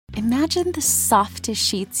Imagine the softest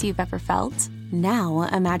sheets you've ever felt. Now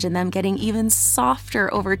imagine them getting even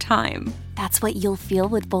softer over time. That's what you'll feel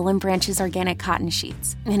with Boll & Branch's organic cotton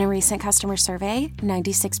sheets. In a recent customer survey,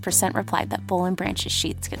 96% replied that Boll & Branch's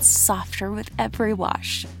sheets get softer with every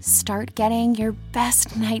wash. Start getting your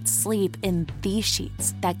best night's sleep in these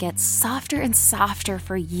sheets that get softer and softer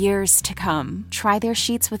for years to come. Try their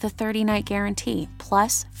sheets with a 30-night guarantee,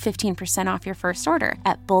 plus 15% off your first order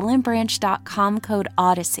at bollandbranch.com code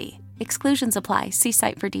Odyssey. Exclusions apply. See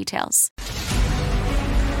site for details.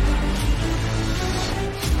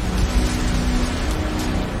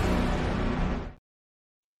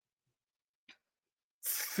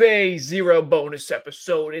 Phase Zero bonus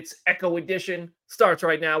episode. It's Echo Edition. Starts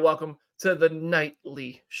right now. Welcome to the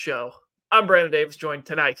nightly show. I'm Brandon Davis, joined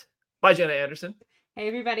tonight by Jenna Anderson. Hey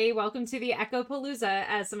everybody, welcome to the Echo Palooza,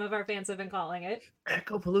 as some of our fans have been calling it.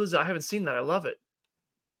 Echo Palooza. I haven't seen that. I love it.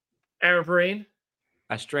 Aaron Perrine.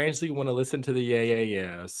 I strangely want to listen to the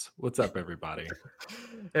yes. What's up, everybody?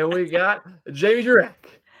 And we got Jamie Jurek.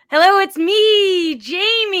 Hello, it's me,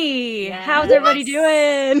 Jamie. Yes. How's everybody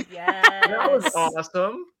doing? Yes. That was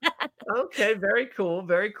awesome. Okay, very cool.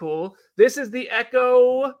 Very cool. This is the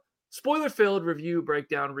Echo spoiler-filled review,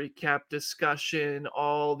 breakdown, recap, discussion,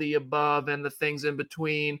 all the above and the things in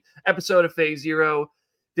between episode of Phase Zero.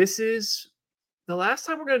 This is the last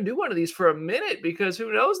time we're going to do one of these for a minute, because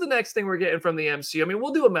who knows the next thing we're getting from the MCU. I mean,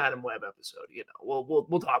 we'll do a Madam Web episode, you know.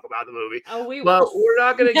 We'll talk about the movie. Oh, we But will. we're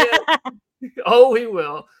not going to get oh, we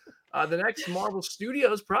will. The next Marvel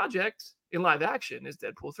Studios project in live action is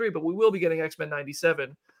Deadpool 3, but we will be getting X-Men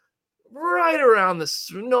 97 right around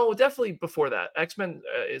this. No, definitely before that. X-Men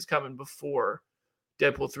is coming before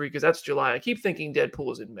Deadpool 3 because that's July. I keep thinking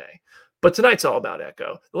Deadpool is in May. But tonight's all about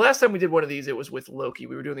Echo. The last time we did one of these, it was with Loki.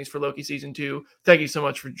 We were doing these for Loki Season 2. Thank you so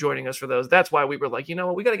much for joining us for those. That's why we were like, you know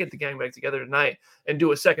what, we got to get the gang back together tonight and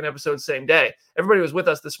do a second episode same day. Everybody was with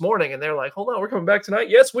us this morning, and they're like, hold on, we're coming back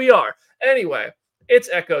tonight? Yes, we are. Anyway, it's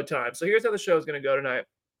Echo time. So here's how the show is going to go tonight.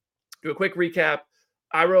 Do a quick recap.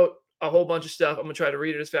 I wrote a whole bunch of stuff. I'm going to try to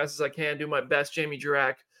read it as fast as I can, do my best, Jamie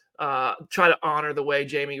Jurek. Try to honor the way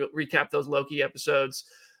Jamie recapped those Loki episodes.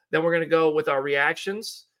 Then we're going to go with our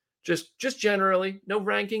reactions. Just generally, no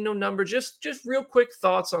ranking, no number, just real quick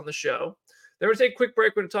thoughts on the show. Then we're going to take a quick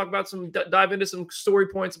break. We're going to talk about dive into some story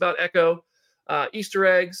points about Echo, Easter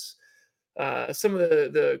eggs, some of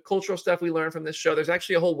the cultural stuff we learned from this show. There's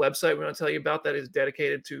actually a whole website we're going to tell you about that is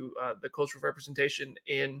dedicated to the cultural representation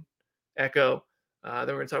in Echo. Then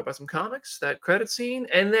we're going to talk about some comics, that credit scene,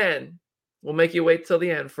 and then we'll make you wait till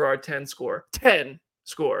the end for our 10 score,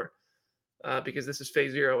 because this is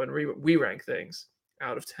Phase Zero and we rank things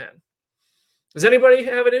out of 10. Does anybody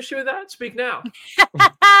have an issue with that? Speak now.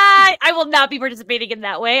 I will not be participating in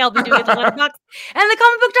that way. I'll be doing it the Letterboxd and the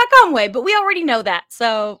comicbook.com way, but we already know that.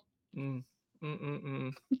 So Jamie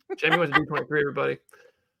went to D23, everybody.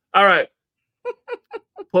 All right.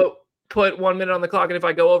 Put 1 minute on the clock, and if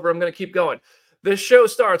I go over, I'm going to keep going. This show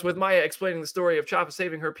starts with Maya explaining the story of Choppa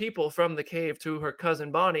saving her people from the cave to her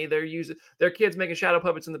cousin Bonnie. Their kids making shadow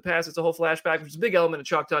puppets in the past. It's a whole flashback, which is a big element of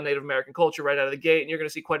Choctaw Native American culture right out of the gate, and you're going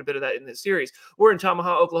to see quite a bit of that in this series. We're in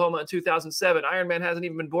Tamaha, Oklahoma in 2007. Iron Man hasn't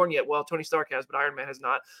even been born yet. Well, Tony Stark has, but Iron Man has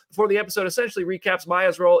not. Before the episode essentially recaps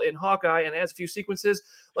Maya's role in Hawkeye and adds a few sequences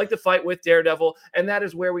like the fight with Daredevil, and that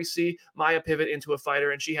is where we see Maya pivot into a fighter,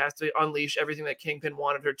 and she has to unleash everything that Kingpin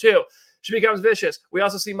wanted her to. She becomes vicious. We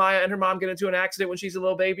also see Maya and her mom get into an accident when she's a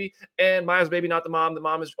little baby, and Maya's baby, not the mom. The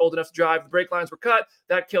mom is old enough to drive. The brake lines were cut.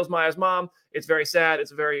 That kills Maya's mom. It's very sad.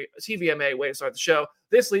 It's a very TVMA way to start the show.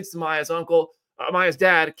 This leads to Maya's Maya's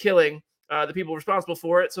dad killing the people responsible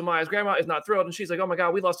for it. So Maya's grandma is not thrilled, and she's like, oh my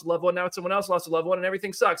God, we lost a loved one. Now someone else lost a loved one, and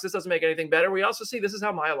everything sucks. This doesn't make anything better. We also see this is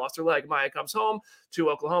how Maya lost her leg. Maya comes home to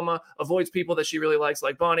Oklahoma, avoids people that she really likes,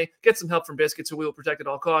 like Bonnie, gets some help from Biscuits, who we will protect at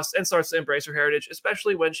all costs, and starts to embrace her heritage,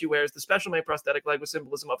 especially when she wears the special made prosthetic leg with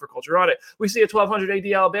symbolism of her culture on it. We see a 1200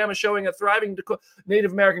 AD Alabama showing a thriving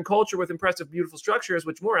Native American culture with impressive, beautiful structures,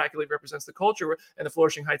 which more accurately represents the culture and the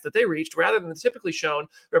flourishing heights that they reached, rather than the typically shown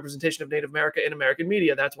representation of Native America in American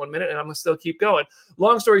media. That's 1 minute, and I'm going to still keep going.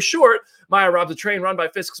 Long story short, Maya robs a train run by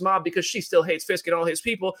Fisk's mob because she still hates Fisk and all his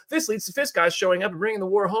people. This leads to Fisk guys showing up and bringing the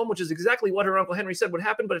war home, which is exactly what her Uncle Henry said would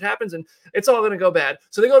happen, but it happens, and it's all going to go bad.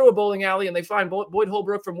 So they go to a bowling alley, and they find Boyd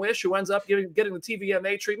Holbrook from Wish, who ends up getting the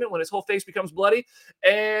TVMA treatment when his whole face becomes bloody.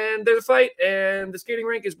 And there's a fight, and the skating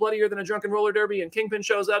rink is bloodier than a drunken roller derby, and Kingpin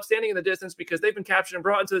shows up standing in the distance because they've been captured and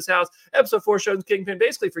brought into this house. Episode 4 shows Kingpin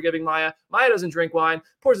basically forgiving Maya. Maya doesn't drink wine,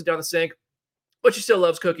 pours it down the sink, but she still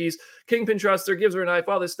loves cookies. Kingpin trusts her, gives her a knife,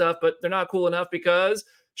 all this stuff, but they're not cool enough because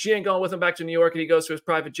she ain't going with him back to New York, and he goes to his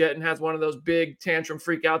private jet and has one of those big tantrum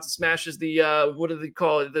freakouts and smashes the what do they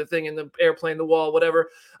call it, the thing in the airplane, the wall, whatever.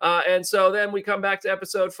 And so then we come back to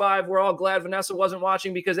episode 5. We're all glad Vanessa wasn't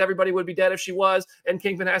watching because everybody would be dead if she was, and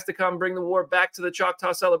Kingpin has to come bring the war back to the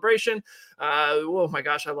Choctaw celebration. Oh my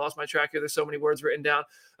gosh, I lost my track here. There's so many words written down.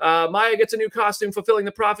 Maya gets a new costume, fulfilling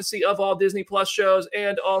the prophecy of all Disney Plus shows,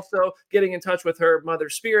 and also getting in touch with her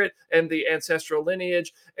mother's spirit and the ancestral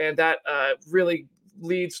lineage. And that really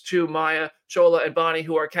leads to Maya, Chola, and Bonnie,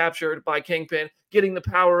 who are captured by Kingpin, getting the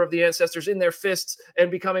power of the ancestors in their fists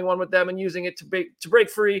and becoming one with them and using it to break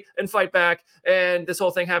free and fight back. And this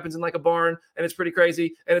whole thing happens in like a barn, and it's pretty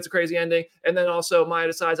crazy, and it's a crazy ending. And then also Maya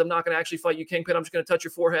decides, I'm not going to actually fight you, Kingpin. I'm just going to touch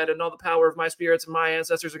your forehead, and all the power of my spirits and my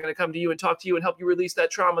ancestors are going to come to you and talk to you and help you release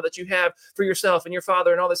that trauma that you have for yourself and your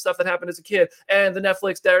father and all this stuff that happened as a kid. And the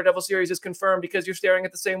Netflix Daredevil series is confirmed because you're staring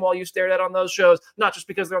at the same wall you stared at on those shows, not just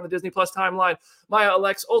because they're on the Disney Plus timeline. Maya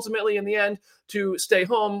elects ultimately in the end to stay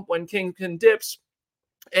home when Kingpin dips,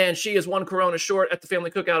 and she is one Corona short at the family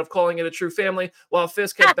cookout of calling it a true family, while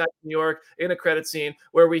Fisk heads back to New York in a credit scene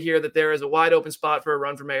where we hear that there is a wide open spot for a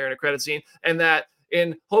run for mayor in a credit scene, and that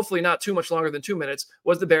in hopefully not too much longer than 2 minutes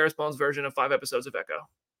was the Barris Bones version of 5 episodes of Echo.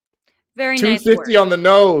 Very nice 250 work. on the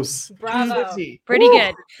nose. Bravo. 250. Pretty Woo.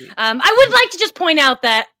 good. I would like to just point out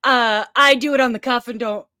that I do it on the cuff and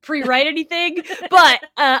don't pre-write anything, but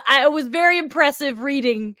I was very impressive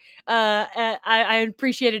reading. I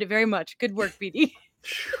appreciated it very much. Good work, BD.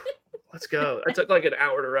 Let's go. It took like an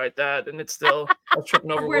hour to write that, and it's still, I was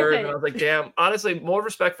tripping over Worth words, it. and I was like, damn. Honestly, more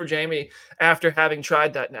respect for Jamie after having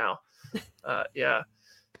tried that now. Yeah.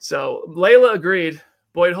 So Layla agreed.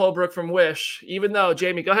 Boyd Holbrook from Wish. Even though,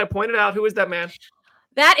 Jamie, go ahead, point it out. Who is that man?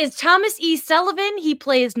 That is Thomas E. Sullivan. He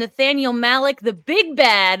plays Nathaniel Malik, the big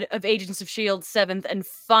bad of Agents of S.H.I.E.L.'s 7th and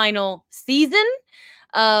final season.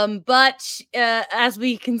 But as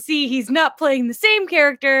we can see, he's not playing the same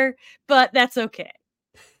character, but that's okay.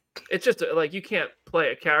 It's just like you can't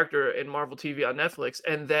play a character in Marvel TV on Netflix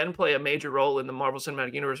and then play a major role in the Marvel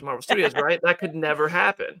Cinematic Universe, Marvel Studios, right? That could never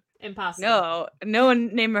happen. Impossible. No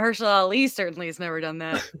one named Mahershala Ali certainly has never done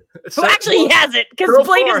that. So, Well, actually, he hasn't, because so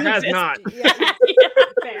Blade far doesn't has exist. not. Yeah,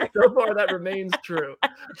 fair. So far, that remains true.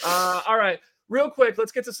 All right. Real quick,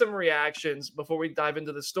 let's get to some reactions before we dive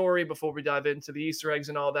into the story, before we dive into the Easter eggs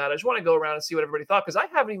and all that. I just want to go around and see what everybody thought, because I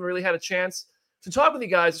haven't even really had a chance to talk with you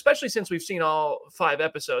guys, especially since we've seen all 5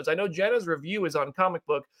 episodes. I know Jenna's review is on Comic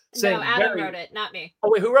Book saying No, Adam wrote it, not me. Oh,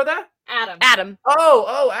 wait, who wrote that? Adam.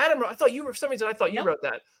 Oh, Adam. I thought you were, for some reason, I thought you Nope. wrote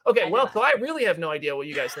that. Okay, I did well, not. so I really have no idea what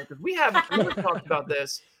you guys think, because we haven't really talked about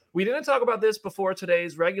this. We didn't talk about this before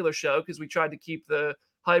today's regular show, because we tried to keep the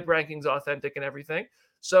hype rankings authentic and everything.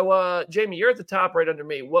 So, Jamie, you're at the top right under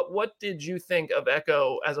me. What did you think of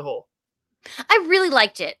Echo as a whole? I really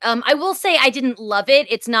liked it. I will say I didn't love it.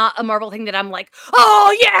 It's not a Marvel thing that I'm like,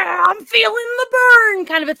 oh yeah, I'm feeling the burn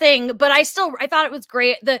kind of a thing. But I thought it was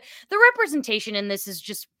great. The representation in this is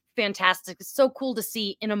just fantastic. It's so cool to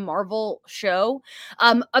see in a Marvel show.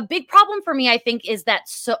 A big problem for me, I think, is that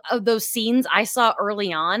of those scenes I saw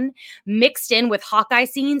early on mixed in with Hawkeye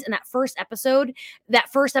scenes in that first episode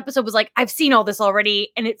was like, I've seen all this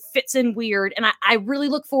already and it fits in weird. And I really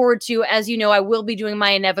look forward to, as you know, I will be doing my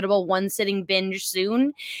inevitable one sitting binge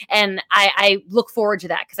soon. And I look forward to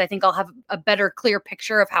that because I think I'll have a better, clear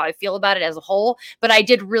picture of how I feel about it as a whole. But I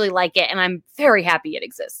did really like it and I'm very happy it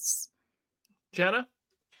exists. Jenna?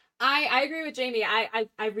 I agree with Jamie.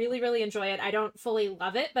 I really, really enjoy it. I don't fully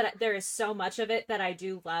love it, but there is so much of it that I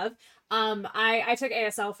do love. I took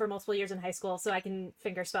ASL for multiple years in high school, so I can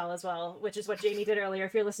finger spell as well, which is what Jamie did earlier.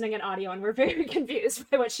 If you're listening in audio and we're very confused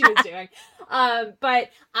by what she was doing.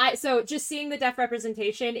 So just seeing the deaf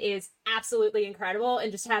representation is absolutely incredible,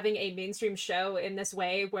 and just having a mainstream show in this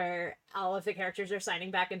way where all of the characters are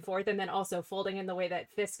signing back and forth and then also folding in the way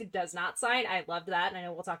that Fisk does not sign. I loved that, and I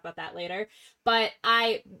know we'll talk about that later. But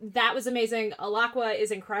that was amazing. Alakwa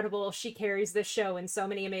is incredible. She carries this show in so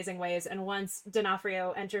many amazing ways, and once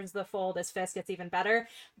D'Onofrio enters the fold as Fisk, it's even better.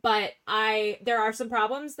 But there are some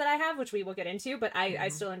problems that I have, which we will get into, but I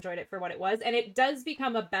still enjoyed it for what it was, and it does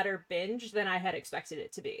become a better binge than I had expected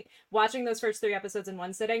it to be. Watching those first 3 episodes in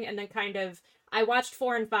one sitting, and then I watched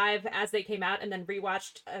 4 and 5 as they came out, and then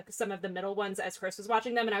rewatched some of the middle ones as Chris was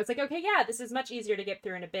watching them, and I was like, okay, yeah, this is much easier to get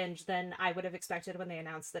through in a binge than I would have expected when they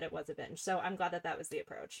announced that it was a binge. So I'm glad that was the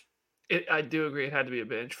approach. I do agree it had to be a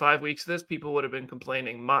binge. 5 weeks of this, people would have been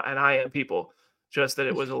complaining, and I am people, just that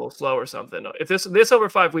it was a little slow or something. If this over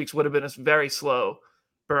 5 weeks would have been a very slow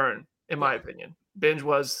burn, in my opinion. Binge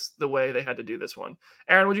was the way they had to do this one.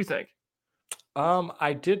 Aaron, what do you think?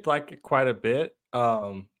 I did like it quite a bit.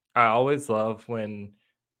 I always love when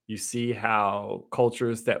you see how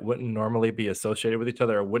cultures that wouldn't normally be associated with each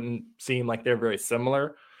other or wouldn't seem like they're very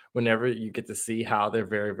similar, whenever you get to see how they're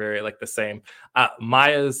very, very like the same.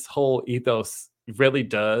 Maya's whole ethos really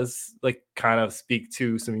does like kind of speak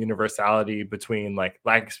to some universality between like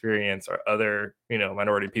Black experience or other,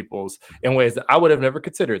 minority peoples in ways that I would have never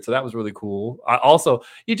considered. So that was really cool. I also,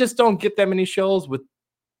 you just don't get that many shows with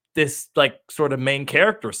this like sort of main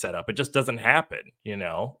character setup. It just doesn't happen.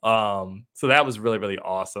 So that was really, really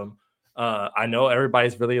awesome. I know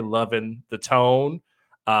everybody's really loving the tone.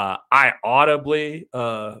 I audibly,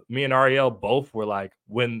 me and Ariel both were like,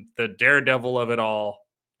 when the Daredevil of it all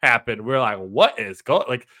happened, we're like, what is going,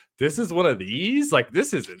 like, this is one of these, like,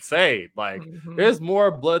 this is insane. Like, there's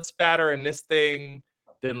more blood spatter in this thing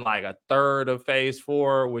than like a third of phase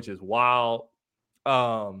 4, which is wild.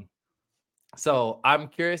 So I'm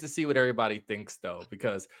curious to see what everybody thinks though,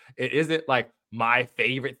 because it isn't like my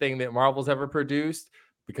favorite thing that Marvel's ever produced,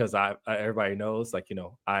 because everybody knows, like,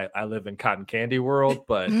 I live in cotton candy world,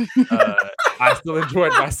 but I still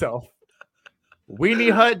enjoyed myself.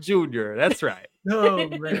 Weenie Hut Jr. That's right. Oh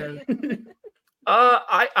man.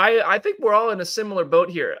 I think we're all in a similar boat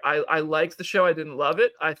here. I liked the show. I didn't love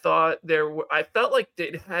it. I felt like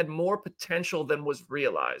it had more potential than was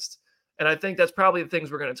realized. And I think that's probably the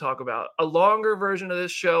things we're going to talk about. A longer version of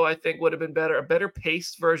this show, I think, would have been better. A better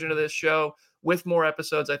paced version of this show with more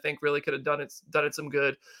episodes, I think, really could have done it some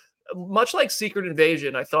good. Much like Secret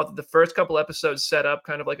Invasion, I thought that the first couple episodes set up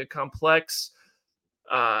kind of like a complex,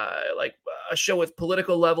 like a show with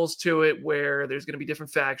political levels to it, where there's going to be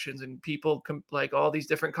different factions and people like all these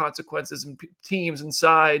different consequences and teams and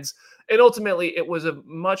sides. And ultimately, it was a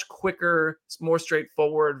much quicker, more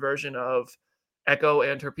straightforward version of Echo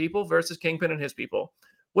and her people versus Kingpin and his people,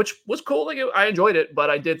 which was cool. Like, I enjoyed it, but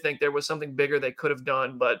I did think there was something bigger they could have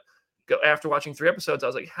done. But after watching 3 episodes, I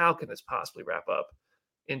was like, how can this possibly wrap up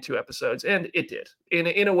in 2 episodes? And it did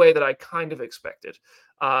in a way that I kind of expected.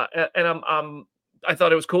 And I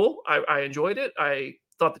thought it was cool. I enjoyed it. I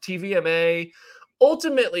thought the TVMA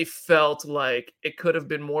ultimately felt like it could have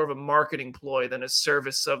been more of a marketing ploy than a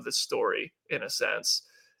service of the story, in a sense.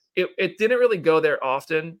 It didn't really go there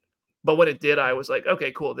often. But when it did, I was like,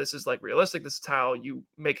 okay, cool. This is like realistic. This is how you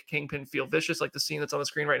make Kingpin feel vicious, like the scene that's on the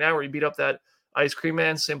screen right now, where you beat up that ice cream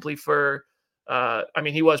man simply for. I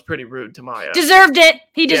mean, he was pretty rude to Maya. Deserved it.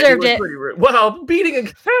 He deserved it. Pretty rude. Well, beating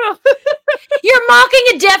a. You're mocking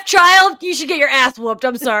a deaf child. You should get your ass whooped.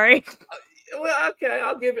 I'm sorry. Well, okay,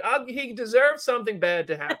 he deserved something bad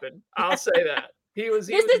to happen. I'll say that. This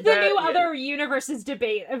is the new other universes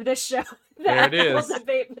debate of this show. There it is.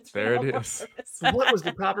 There it is. What was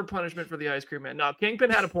the proper punishment for the ice cream man? No, Kingpin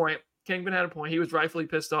had a point. He was rightfully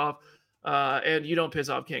pissed off. And you don't piss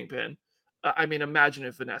off Kingpin. I mean, imagine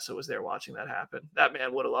if Vanessa was there watching that happen. That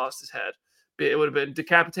man would have lost his head. It would have been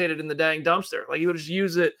decapitated in the dang dumpster. Like, he would just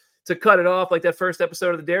use it to cut it off, like that first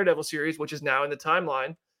episode of the Daredevil series, which is now in the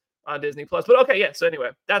timeline on Disney Plus. But okay, yeah. So anyway,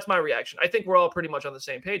 that's my reaction. I think we're all pretty much on the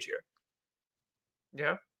same page here.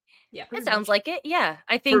 Yeah. Yeah. It sounds like it. Yeah.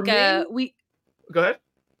 I think we go ahead.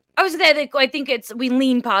 I was gonna I think we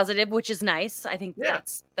lean positive, which is nice. I think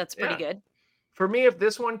that's pretty good. For me, if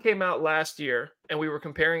this one came out last year and we were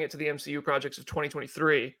comparing it to the MCU projects of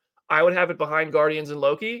 2023, I would have it behind Guardians and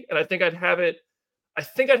Loki, and I think I'd have it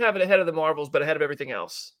ahead of the Marvels, but ahead of everything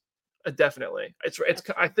else. Definitely.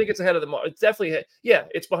 I think it's ahead of the it's definitely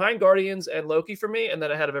it's behind Guardians and Loki for me, and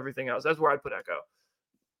then ahead of everything else. That's where I'd put Echo.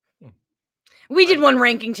 We did one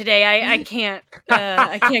ranking today. I can't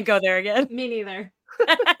go there again. Me neither.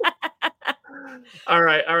 All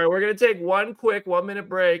right. We're gonna take one quick 1-minute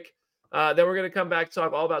break. Then we're gonna come back to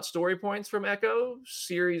talk all about story points from Echo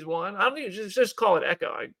Series 1. I don't think just call it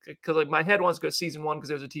Echo, because like my head wants to go Season 1 because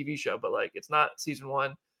there's a TV show, but like it's not Season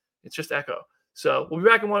 1. It's just Echo. So we'll be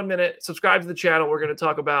back in 1 minute. Subscribe to the channel. We're gonna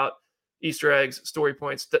talk about Easter eggs, story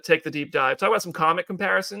points, that take the deep dive, talk about some comic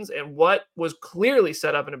comparisons and what was clearly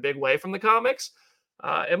set up in a big way from the comics,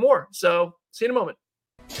 and more. So see you in a moment.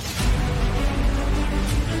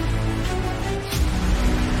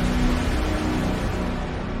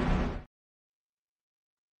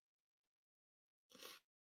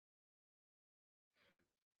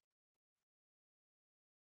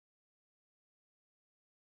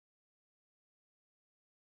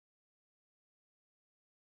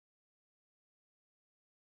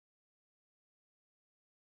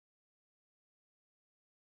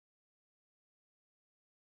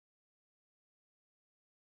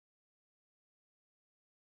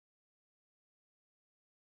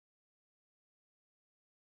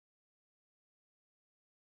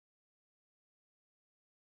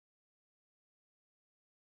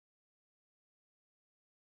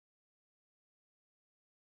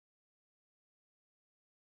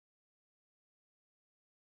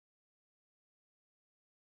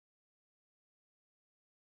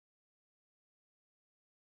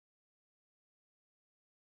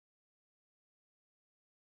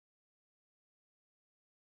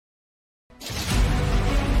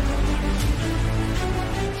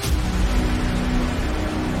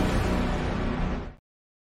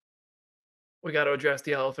 we got to address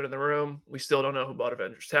the elephant in the room. We still don't know who bought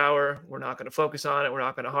Avengers Tower. We're not going to focus on it. We're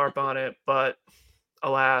not going to harp on it. But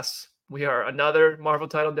alas, we are another Marvel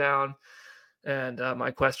title down. And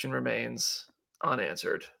my question remains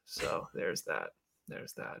unanswered. So there's that.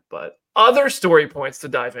 There's that. But other story points to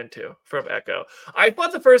dive into from Echo. I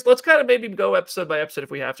thought let's kind of maybe go episode by episode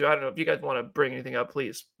if we have to. I don't know if you guys want to bring anything up,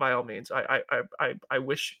 please, by all means. I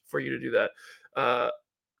wish for you to do that.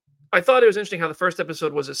 I thought it was interesting how the first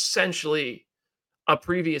episode was essentially a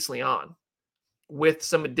previously on with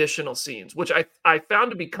some additional scenes, which I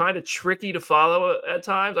found to be kind of tricky to follow at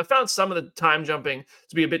times. I found some of the time jumping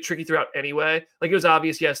to be a bit tricky throughout anyway. Like, it was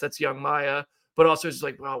obvious, yes, that's young Maya, but also it's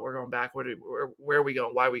like, well, we're going back. Where are we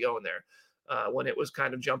going? Why are we going there? When it was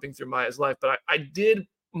kind of jumping through Maya's life. But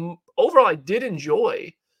overall, I did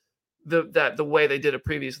enjoy the way they did it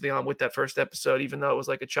previously on with that first episode, even though it was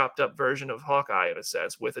like a chopped up version of Hawkeye in a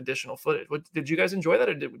sense with additional footage. Did you guys enjoy that,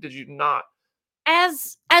 or did you not?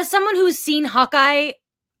 As someone who's seen Hawkeye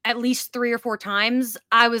at least 3 or 4 times,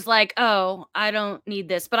 I was like, oh, I don't need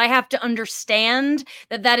this. But I have to understand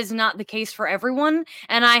that is not the case for everyone.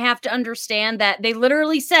 And I have to understand that they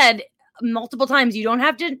literally said multiple times, you don't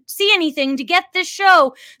have to see anything to get this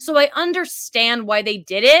show. So I understand why they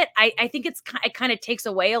did it. I think it kind of takes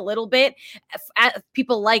away a little bit at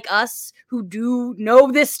people like us who do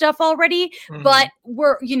know this stuff already. Mm-hmm. But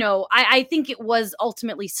we're, I think it was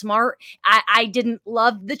ultimately smart. I didn't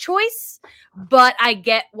love the choice, but I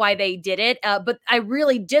get why they did it. But I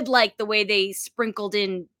really did like the way they sprinkled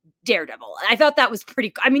in Daredevil. I thought that was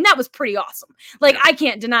that was pretty awesome. Like, I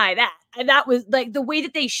can't deny that. And that was like the way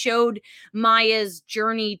that they showed Maya's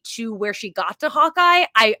journey to where she got to Hawkeye.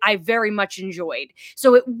 I very much enjoyed.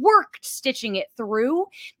 So it worked stitching it through.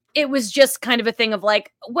 It was just kind of a thing of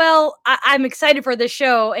like, well, I'm excited for this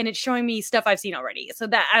show and it's showing me stuff I've seen already. So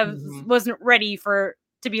that I wasn't ready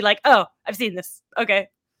to be like, oh, I've seen this. Okay.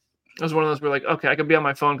 It was one of those where like, okay, I could be on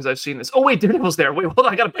my phone because I've seen this. Oh wait, Daredevil's there. Wait, hold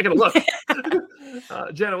on, I gotta look.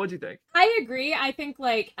 Jenna, what'd you think? I agree. I think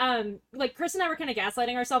like Chris and I were kind of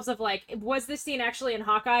gaslighting ourselves of like, was this scene actually in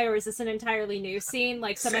Hawkeye or is this an entirely new scene?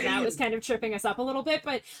 Like some of that was kind of tripping us up a little bit,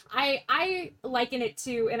 but I liken it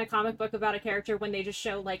to in a comic book about a character when they just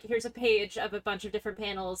show like, here's a page of a bunch of different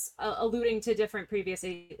panels alluding to different previous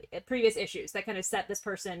issues that kind of set this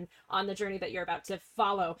person on the journey that you're about to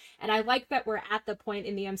follow. And I like that we're at the point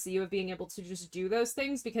in the MCU of being able to just do those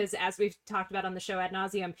things because as we've talked about on the show ad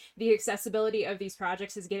nauseum, the accessibility of these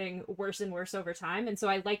projects is getting worse and worse over time. And so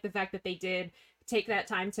I like the fact that they did take that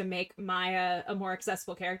time to make Maya a more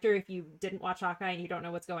accessible character if you didn't watch Hawkeye and you don't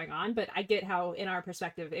know what's going on. But I get how, in our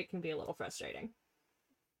perspective, it can be a little frustrating.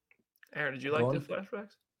 Aaron, did you like the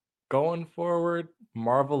flashbacks? Going forward,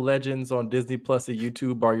 Marvel Legends on Disney Plus and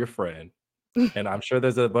YouTube are your friend. And I'm sure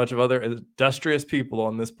there's a bunch of other industrious people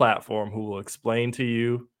on this platform who will explain to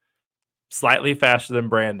you slightly faster than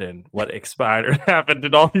Brandon what expired happened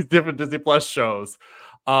in all these different Disney Plus shows.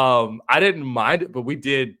 I didn't mind it, but we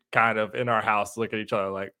did kind of in our house look at each other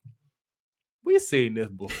like, we've seen this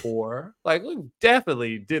before. Like, we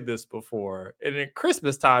definitely did this before. And in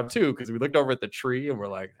Christmas time too, because we looked over at the tree and we're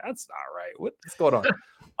like, that's not right. What's going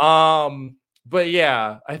on? But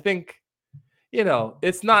yeah, I think,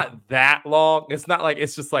 it's not that long. It's not like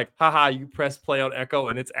it's just like, haha, you press play on Echo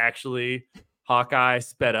and it's actually Hawkeye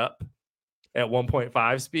sped up at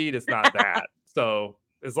 1.5 speed. It's not that. So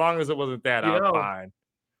as long as it wasn't that, I'm fine.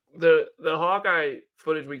 The Hawkeye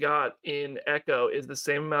footage we got in Echo is the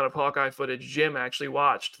same amount of Hawkeye footage Jim actually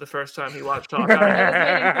watched the first time he watched Hawkeye.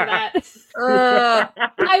 I was waiting for that.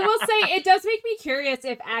 I will say it does make me curious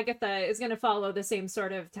if Agatha is going to follow the same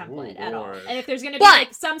sort of template at all, and if there's going to be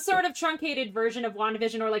like some sort of truncated version of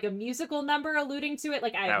WandaVision or like a musical number alluding to it.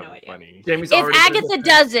 Like I have no idea. If Agatha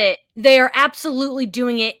does it, they are absolutely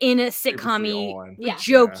doing it in a sitcom-y,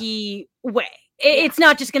 jokey way. It's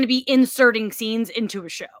not just going to be inserting scenes into a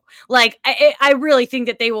show. Like, I really think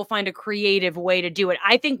that they will find a creative way to do it.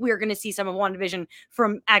 I think we are going to see some of WandaVision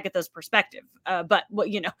from Agatha's perspective. But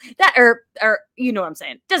that or you know what I'm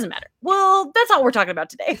saying. Doesn't matter. Well, that's all we're talking about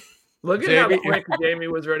today. Look at how quick Jamie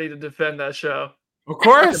was ready to defend that show. Of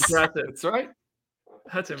course. That's impressive. That's right.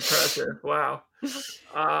 That's impressive. Wow.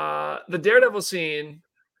 The Daredevil scene,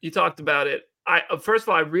 you talked about it. First of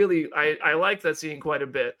all, I liked that scene quite a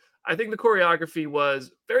bit. I think the choreography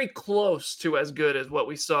was very close to as good as what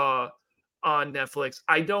we saw on Netflix.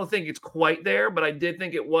 I don't think it's quite there, but I did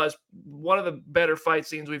think it was one of the better fight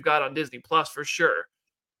scenes we've got on Disney Plus for sure.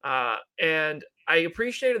 And I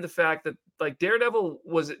appreciated the fact that like Daredevil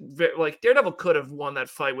could have won that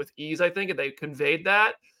fight with ease. I think and they conveyed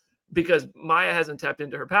that because Maya hasn't tapped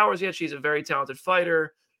into her powers yet. She's a very talented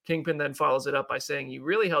fighter. Kingpin then follows it up by saying, "You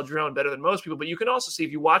really held your own better than most people." But you can also see,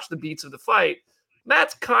 if you watch the beats of the fight,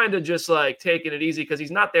 Matt's kind of just like taking it easy because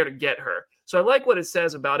he's not there to get her. So I like what it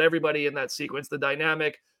says about everybody in that sequence, the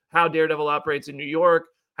dynamic, how Daredevil operates in New York,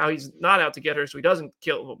 how he's not out to get her, so he doesn't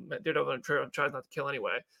kill. Well, Daredevil tries not to kill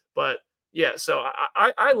anyway. But yeah, so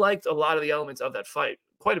I liked a lot of the elements of that fight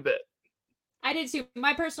quite a bit. I did too.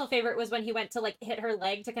 My personal favorite was when he went to like hit her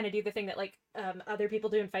leg to kind of do the thing that like other people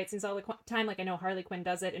do in fight scenes all the time. Like I know Harley Quinn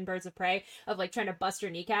does it in Birds of Prey, of like trying to bust her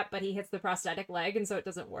kneecap, but he hits the prosthetic leg, and so it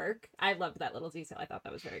doesn't work. I loved that little detail. I thought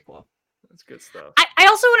that was very cool. That's good stuff. I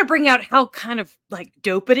also want to bring out how kind of like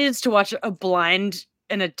dope it is to watch a blind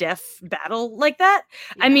and a deaf battle like that.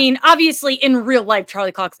 Yeah. I mean, obviously in real life,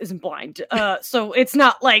 Charlie Cox isn't blind. So it's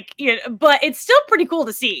not like, you know, but it's still pretty cool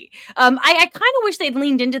to see. I kind of wish they'd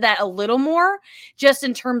leaned into that a little more, just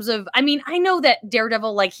in terms of, I mean, I know that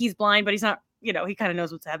Daredevil, like he's blind, but he's not, you know, he kind of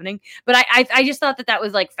knows what's happening. But I just thought that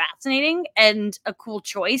was like fascinating and a cool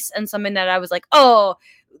choice, and something that I was like, oh,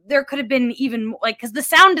 there could have been even like, because the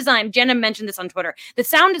sound design, Jenna mentioned this on Twitter, the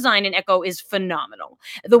sound design in Echo is phenomenal.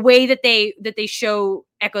 The way that they show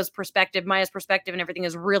Echo's perspective, Maya's perspective, and everything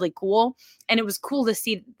is really cool. And it was cool to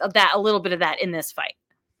see that, a little bit of that in this fight.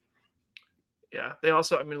 Yeah, they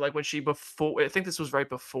also, I mean, like when I think this was right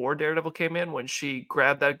before Daredevil came in, when she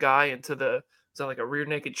grabbed that guy into is that like a rear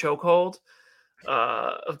naked chokehold,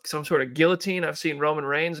 some sort of guillotine I've seen Roman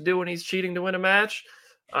Reigns do when he's cheating to win a match.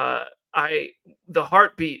 The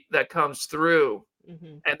heartbeat that comes through,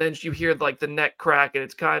 and then you hear like the neck crack, and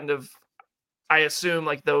it's kind of, I assume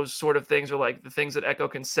like those sort of things are like the things that Echo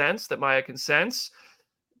can sense, that Maya can sense.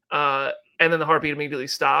 And then the heartbeat immediately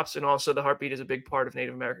stops. And also the heartbeat is a big part of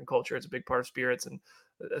Native American culture. It's a big part of spirits and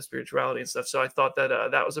spirituality and stuff. So I thought that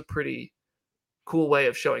that was a pretty cool way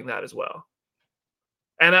of showing that as well.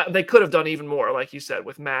 And they could have done even more, like you said,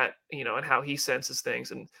 with Matt, you know, and how he senses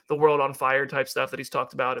things and the world on fire type stuff that he's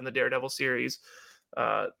talked about in the Daredevil series.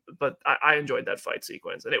 But I enjoyed that fight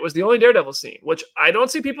sequence. And it was the only Daredevil scene, which I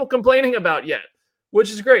don't see people complaining about yet,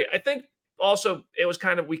 which is great. I think also it was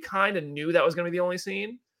we kind of knew that was going to be the only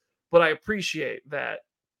scene, but I appreciate that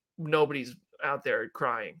nobody's out there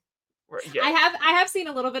crying. Yeah. I have seen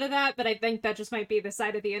a little bit of that, but I think that just might be the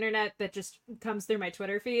side of the internet that just comes through my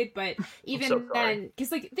Twitter feed. But even then,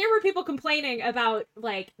 because like there were people complaining about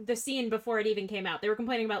like the scene before it even came out. They were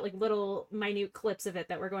complaining about like little minute clips of it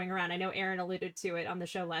that were going around. I know Aaron alluded to it on the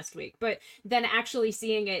show last week, but then actually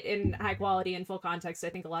seeing it in high quality and full context, I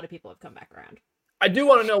think a lot of people have come back around. I do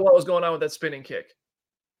want to know what was going on with that spinning kick.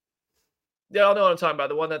 Yeah, I know what I'm talking about.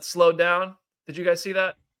 The one that slowed down. Did you guys see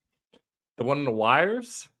that? The one in the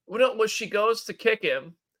wires? When she goes to kick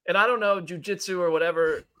him, and I don't know jujitsu or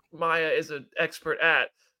whatever Maya is an expert at,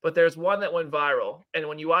 but there's one that went viral, and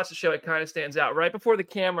when you watch the show, it kind of stands out. Right before the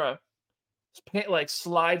camera like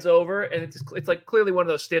slides over, and it's like clearly one of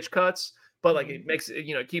those stitch cuts, but like it makes it,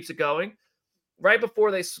 you know, it keeps it going. Right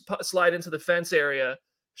before they slide into the fence area,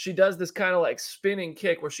 she does this kind of like spinning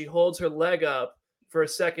kick where she holds her leg up for a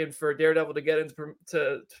second for Daredevil to get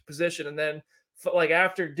into position, and then like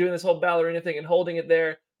after doing this whole ballerina thing and holding it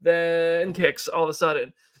there, then kicks all of a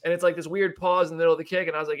sudden. And it's like this weird pause in the middle of the kick.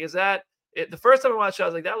 And I was like, is that it? The first time I watched it, I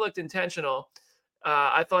was like, that looked intentional.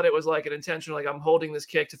 I thought it was like an intentional, like I'm holding this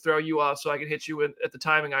kick to throw you off so I can hit you at the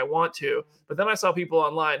timing I want to. But then I saw people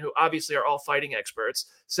online who obviously are all fighting experts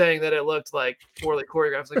saying that it looked like poorly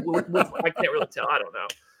choreographed. Like, well, I can't really tell. I don't know.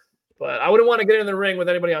 But I wouldn't want to get in the ring with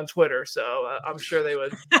anybody on Twitter. So I'm sure they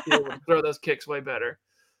would be able to throw those kicks way better.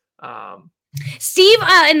 Steve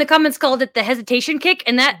in the comments called it the hesitation kick,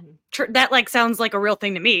 and that like sounds like a real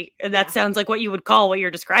thing to me. And that sounds like what you would call what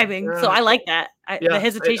you're describing. So I like that. The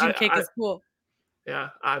hesitation kick is cool. Yeah,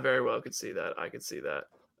 I very well could see that. I could see that.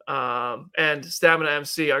 And Stamina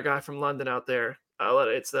MC, our guy from London out there,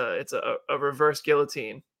 it's a reverse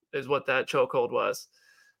guillotine is what that chokehold was.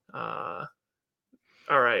 All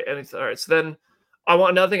right, all right. So then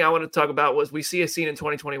another thing I want to talk about was we see a scene in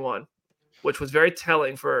 2021, which was very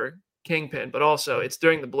telling for Kingpin, but also it's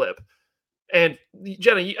during the blip. And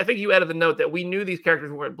Jenna, I think you added the note that we knew these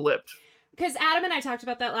characters weren't blipped. Because Adam and I talked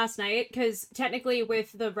about that last night, because technically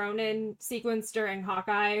with the Ronin sequence during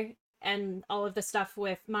Hawkeye and all of the stuff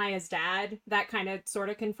with Maya's dad, that kind of sort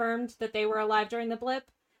of confirmed that they were alive during the blip.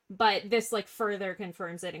 But this like further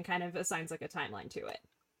confirms it and kind of assigns like a timeline to it.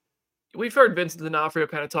 We've heard Vincent D'Onofrio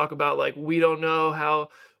kind of talk about like, we don't know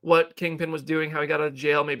what Kingpin was doing, how he got out of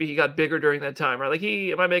jail. Maybe he got bigger during that time, right? Like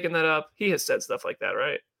am I making that up? He has said stuff like that,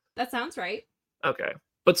 right? That sounds right. Okay.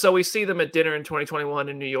 But so we see them at dinner in 2021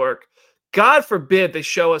 in New York. God forbid they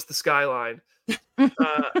show us the skyline.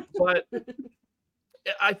 But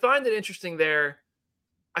I find it interesting there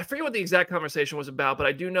I forget what the exact conversation was about, but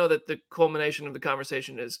I do know that the culmination of the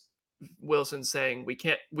conversation is Wilson saying we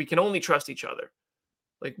can only trust each other.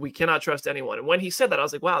 Like, we cannot trust anyone. And when he said that, I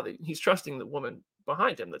was like, wow, he's trusting the woman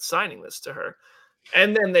behind him that's signing this to her.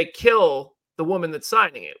 And then they kill the woman that's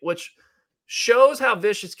signing it, which shows how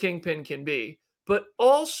vicious Kingpin can be. But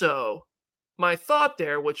also, my thought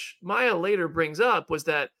there, which Maya later brings up, was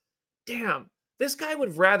that, damn, this guy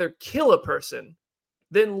would rather kill a person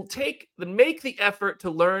than make the effort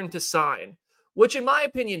to learn to sign, which in my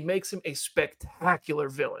opinion makes him a spectacular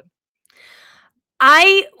villain.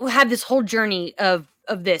 I had this whole journey of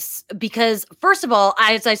this because, first of all,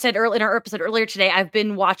 as I said in our episode earlier today, I've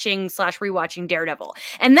been watching / rewatching Daredevil,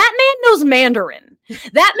 and that man knows Mandarin.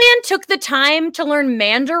 That man took the time to learn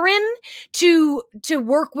Mandarin to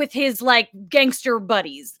work with his like gangster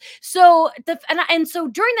buddies. So so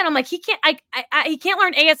during that, I'm like, he can't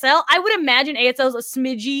learn ASL. I would imagine ASL is a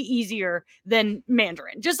smidgy easier than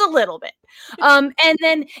Mandarin, just a little bit. And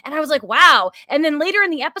I was like, wow. And then later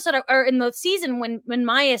in the episode or in the season, when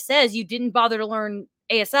Maya says you didn't bother to learn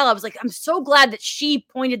ASL, I was like, I'm so glad that she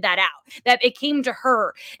pointed that out, that it came to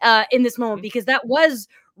her in this moment, because that was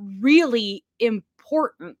really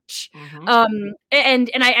important. And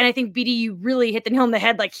I think BD, you really hit the nail on the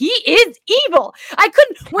head. Like, he is evil. I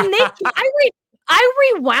couldn't when they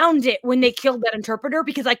I rewound it when they killed that interpreter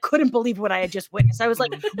because I couldn't believe what I had just witnessed. I was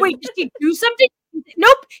like, wait, did he do something?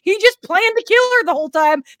 Nope, he just planned to kill her the whole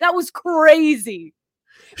time. That was crazy.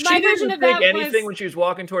 My version of that anything when she was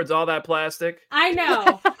walking towards all that plastic. I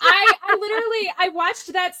know. I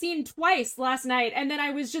watched that scene twice last night, and then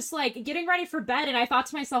I was just like getting ready for bed, and I thought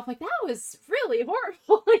to myself, like, that was really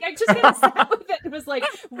horrible. Like, I just kind of sat with it and was like,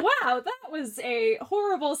 wow, that was a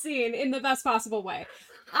horrible scene in the best possible way.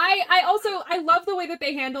 I love the way that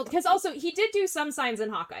they handled, because also he did do some signs in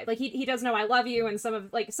Hawkeye. Like, he does know I love you and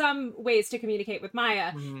some ways to communicate with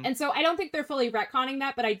Maya. And so I don't think they're fully retconning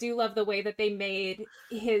that, but I do love the way that they made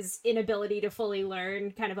his inability to fully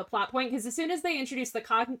learn kind of a plot point, because as soon as they introduced the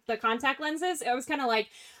contact lenses, I was kind of like,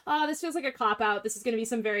 oh, this feels like a cop-out. This is going to be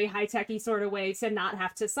some very high-techy sort of way to not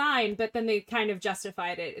have to sign, but then they kind of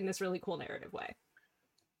justified it in this really cool narrative way.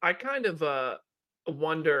 I kind of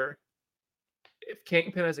wonder if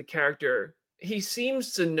Kingpin as a character, he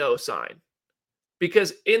seems to know sign,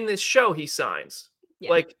 because in this show he signs. Yeah.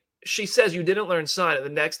 Like, she says you didn't learn sign, and the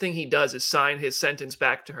next thing he does is sign his sentence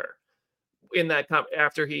back to her in that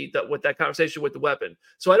after with that conversation with the weapon.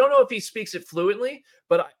 So I don't know if he speaks it fluently,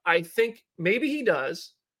 but I think maybe he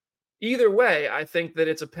does. Either way, I think that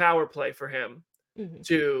it's a power play for him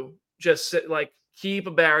to just sit, like, keep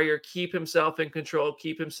a barrier, keep himself in control,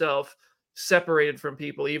 keep himself separated from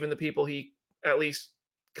people, even the people he at least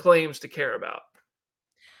claims to care about.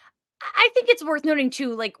 I think it's worth noting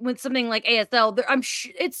too, like with something like ASL,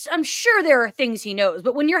 I'm sure there are things he knows,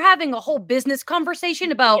 but when you're having a whole business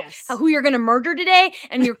conversation about who you're going to murder today,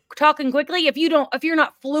 and you're talking quickly, if you're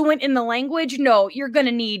not fluent in the language, no, you're going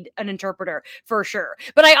to need an interpreter for sure.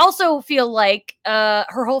 But I also feel like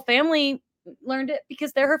her whole family learned it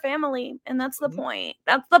because they're her family, and that's the point.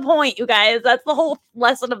 That's the point, you guys. That's the whole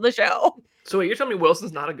lesson of the show. So wait, you're telling me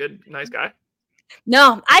Wilson's not a nice guy?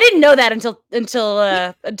 No, I didn't know that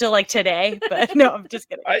until like today. But no, I'm just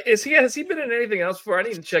kidding. Has he been in anything else before? I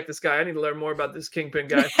need to check this guy. I need to learn more about this Kingpin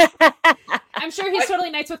guy. I'm sure he's totally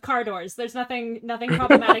nice with car doors. There's nothing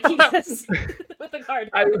problematic he does with the car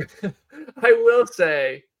door. I will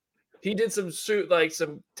say, he did some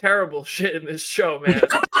terrible shit in this show, man.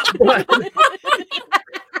 but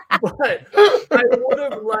I would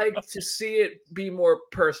have liked to see it be more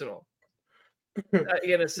personal.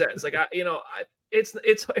 In a sense, like, I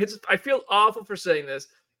feel awful for saying this.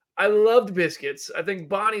 I loved Biscuits. I think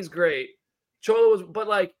Bonnie's great. Cholo was, but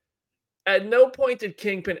like, at no point did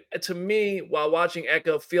Kingpin, to me, while watching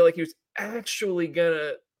Echo, feel like he was actually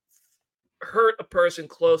gonna hurt a person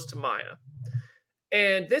close to Maya.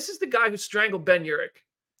 And this is the guy who strangled Ben Urich.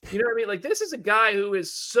 You know what I mean? Like, this is a guy who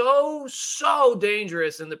is so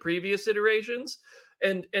dangerous in the previous iterations,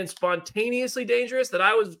 and spontaneously dangerous, that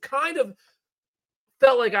I was kind of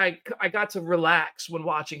felt like I got to relax when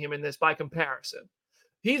watching him in this by comparison.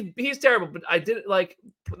 He's terrible, but I didn't like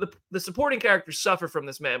the supporting characters suffer from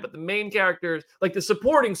this man, but the main characters, like the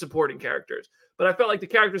supporting characters, but I felt like the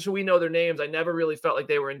characters who we know their names, I never really felt like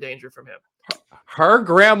they were in danger from him. Her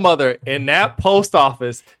grandmother in that post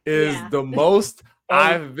office is the most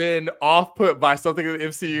I've been off-put by something in the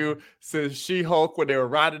MCU since She-Hulk, when they were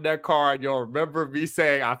riding that car, and you'll remember me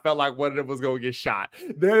saying I felt like one of them was going to get shot.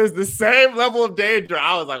 There is the same level of danger.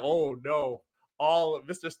 I was like, oh no,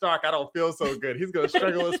 Mr. Stark, I don't feel so good. He's going to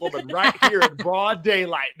strangle this woman right here in broad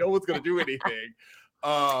daylight. No one's going to do anything.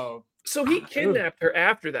 So he kidnapped her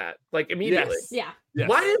after that, like immediately. Yes. Yeah. Yes.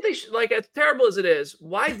 Why didn't they like, as terrible as it is,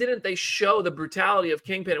 why didn't they show the brutality of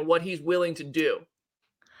Kingpin and what he's willing to do?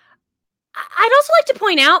 I'd also like to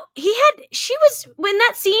point out she was when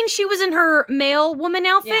that scene she was in her male woman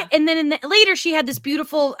outfit, Yeah. and then later she had this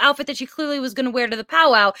beautiful outfit that she clearly was going to wear to the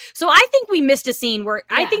powwow. So I think we missed a scene where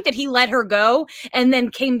I Yeah. think that he let her go and then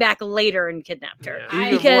came back later and kidnapped her. Yeah.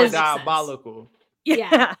 Even Because- more Makes sense. diabolical.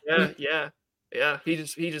 Yeah. Yeah. He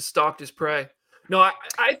just stalked his prey. No,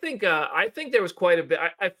 I think there was quite a bit.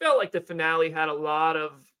 I felt like the finale had a lot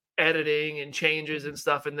of editing and changes and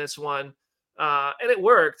stuff in this one, and it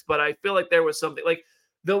worked. But I feel like there was something like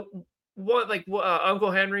the one like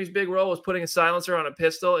Uncle Henry's big role was putting a silencer on a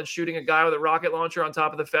pistol and shooting a guy with a rocket launcher on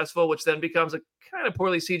top of the festival, which then becomes a kind of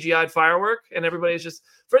poorly CGI'd firework, and everybody's just.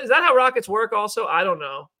 Is that how rockets work? Also, I don't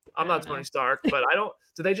know. I'm I not don't know. Tony Stark, but I don't.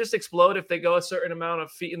 Do they just explode if they go a certain amount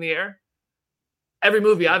of feet in the air? Every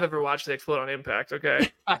movie I've ever watched, they explode on impact.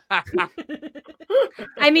 Okay.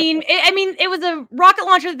 I mean, it was a rocket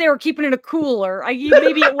launcher that they were keeping in a cooler.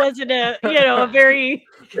 Maybe it wasn't a very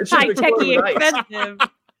It should've high exploded techy with ice. expensive.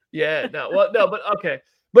 Yeah. No. Well, no. But okay.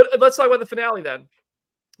 But let's talk about the finale then.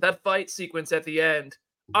 That fight sequence at the end.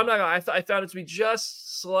 I'm not gonna. I found it to be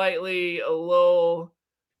just slightly a little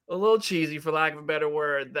cheesy, for lack of a better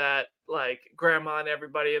word. That like Grandma and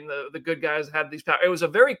everybody and the good guys had these powers. It was a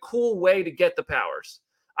very cool way to get the powers.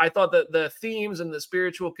 I thought that the themes and the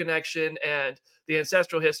spiritual connection and the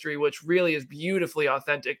ancestral history, which really is beautifully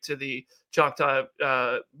authentic to the Choctaw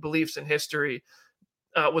beliefs and history,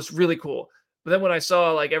 was really cool. But then when I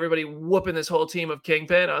saw like everybody whooping this whole team of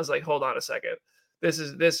Kingpin, I was like, hold on a second. This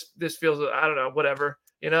feels, I don't know, whatever.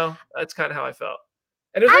 That's kind of how I felt.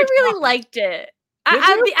 And it was I very really shocking. liked it. Did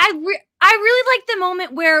you? I really liked the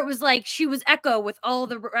moment where it was like she was Echo with all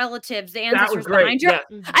the relatives, the That ancestors was great. behind her.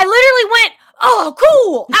 Yeah. Mhm. I literally went, "Oh,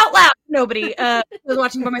 cool!" out loud. Nobody was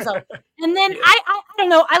watching by myself. And then Yeah. I don't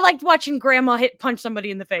know. I liked watching Grandma punch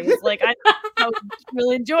somebody in the face. Like that was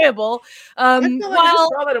really enjoyable. I feel like I While just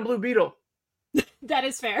saw that in Blue Beetle. That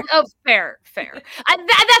is fair. oh, fair.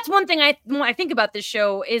 That's one thing when I think about this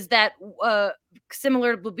show is that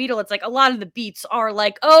similar to Blue Beetle, it's like a lot of the beats are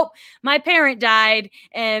like, oh, my parent died,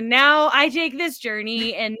 and now I take this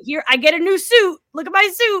journey, and here I get a new suit. Look at my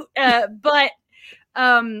suit. But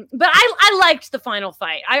I liked the final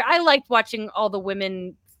fight. I liked watching all the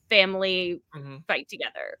women family Mhm. fight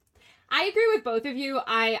together. I agree with both of you.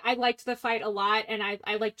 I liked the fight a lot, and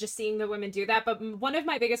I liked just seeing the women do that. But one of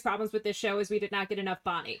my biggest problems with this show is we did not get enough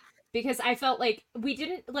Bonnie. Because I felt like we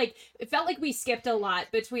didn't, it felt like we skipped a lot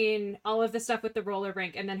between all of the stuff with the roller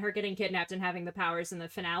rink and then her getting kidnapped and having the powers in the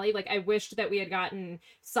finale. Like, I wished that we had gotten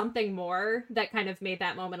something more that kind of made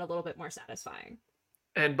that moment a little bit more satisfying.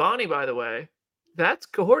 And Bonnie, by the way, that's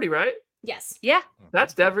Cohorty, right? Yes. Yeah.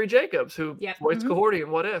 That's Devery Jacobs, who Yep. voiced Mhm. Cohorty in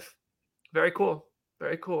What If. Very cool.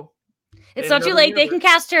 Very cool. It's In not too another late. They can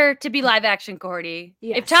universe. cast her to be live action Cordy.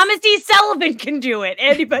 Yes. If Thomas D. Sullivan can do it,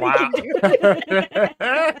 anybody Wow. can do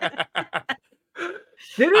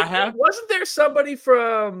it. Wasn't there somebody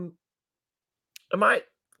from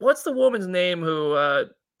what's the woman's name who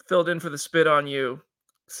filled in for the Spit on You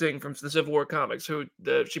thing from the Civil War comics, who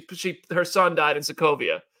her son died in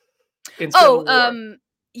Sokovia in Civil War.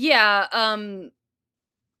 Yeah.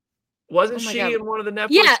 Wasn't oh my she God. in one of the Netflix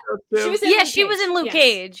Yeah. shows too? She was in Yeah, Luke she was Cage. in Luke Yes.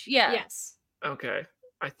 Cage. Yeah. Yes. Okay.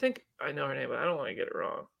 I think I know her name, but I don't want to get it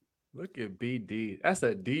wrong. Look at BD. That's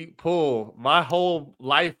a deep pull. My whole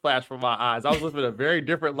life flashed from my eyes. I was living a very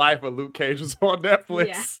different life when Luke Cage was on Netflix.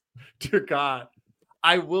 Yeah. Dear God.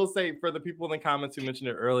 I will say, for the people in the comments who mentioned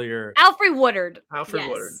it earlier, Alfred Woodard. Alfred Yes.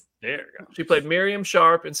 Woodard. there you go. She played Miriam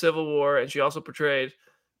Sharp in Civil War, and she also portrayed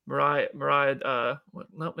Mariah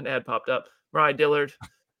not when ad popped up. Mariah Dillard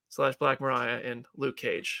 / Black Mariah in Luke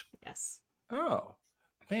Cage. Yes. Oh,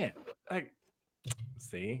 man.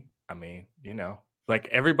 See, I mean, like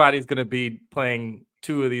everybody's going to be playing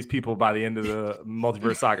two of these people by the end of the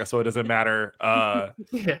multiverse saga, so it doesn't matter.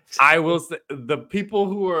 Yeah. I will say, the people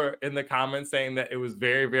who are in the comments saying that it was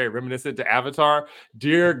very, very reminiscent to Avatar,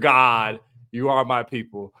 dear God, you are my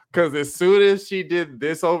people. Because as soon as she did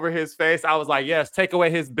this over his face, I was like, yes, take away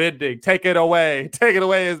his bending. Take it away,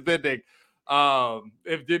 his bending.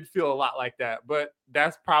 It did feel a lot like that, but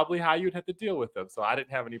that's probably how you'd have to deal with them. So I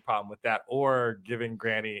didn't have any problem with that, or giving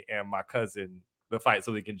Granny and my cousin the fight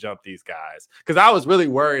so we can jump these guys, because I was really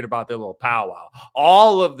worried about their little powwow,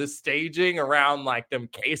 all of the staging around like them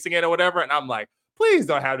casing it or whatever, and I'm like, please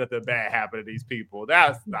don't have nothing bad happen to these people.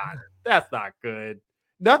 That's not good.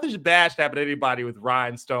 Nothing bad should happen to anybody with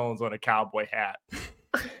rhinestones on a cowboy hat.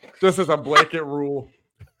 Just as a blanket rule.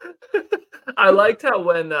 I liked how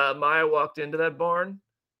when Maya walked into that barn,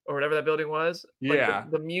 or whatever that building was. Like Yeah.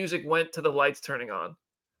 the music went to the lights turning on.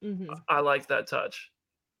 Mm-hmm. I like that touch.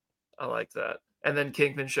 I like that. And then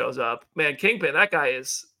Kingpin shows up. Man, Kingpin, that guy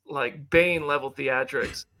is like Bane level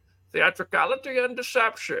theatrics. Theatricality and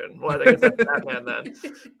deception. Well, I guess that's Batman then.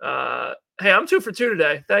 Hey, I'm 2 for 2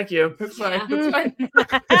 today. Thank you. That's fine. Yeah.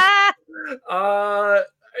 That's fine.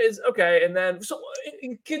 Is okay. And then, so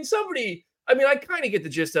can somebody? I mean, I kind of get the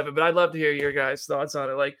gist of it, but I'd love to hear your guys' thoughts on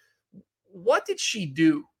it. Like, what did she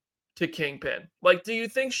do to Kingpin? Like, do you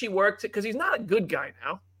think she worked? Because he's not a good guy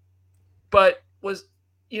now, but was,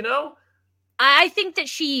 you know? I think that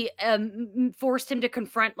she forced him to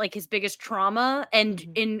confront like his biggest trauma, and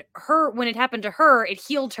in her, when it happened to her, it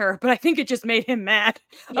healed her. But I think it just made him mad.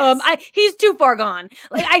 Yes. He's too far gone.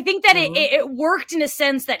 Like I think that it worked in a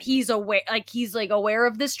sense that he's aware, aware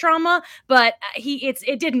of this trauma, but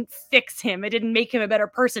it didn't fix him. It didn't make him a better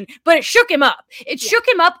person, but it shook him up. It shook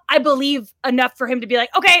him up, I believe, enough for him to be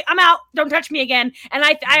like, okay, I'm out. Don't touch me again. And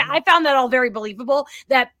I found that all very believable.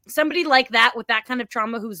 That somebody like that with that kind of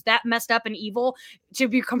trauma, who's that messed up and evil, to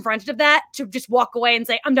be confronted of that, to just walk away and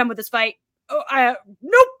say, I'm done with this fight.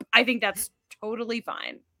 Nope. I think that's totally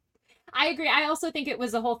fine. I agree. I also think it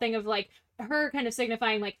was the whole thing of like her kind of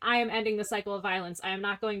signifying like, I am ending the cycle of violence. I am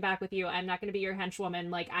not going back with you. I'm not going to be your henchwoman.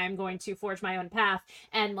 Like, I am going to forge my own path.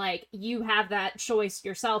 And like, you have that choice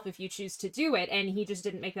yourself if you choose to do it. And he just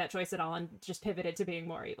didn't make that choice at all and just pivoted to being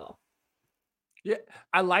more evil. Yeah,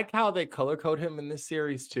 I like how they color code him in this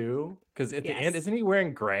series too. Because at the end, isn't he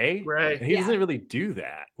wearing gray? Right. And he doesn't really do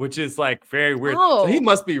that, which is like very weird. Oh. So he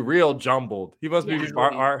must be real jumbled. He must be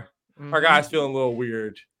our guys feeling a little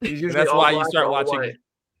weird. And that's why you start watching. White.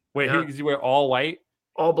 Wait, does he wear all white?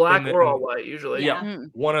 All black or all white, usually. Yeah,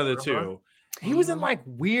 one of the two. He was in like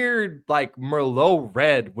weird, like Merlot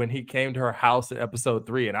red when he came to her house in episode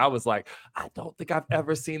 3. And I was like, I don't think I've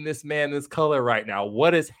ever seen this man this color right now.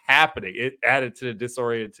 What is happening? It added to the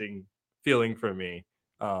disorienting feeling for me.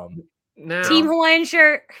 Now, Team Hawaiian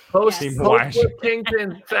shirt. Team Hawaiian shirt.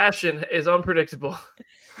 Kingpin fashion is unpredictable.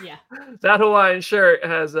 Yeah. That Hawaiian shirt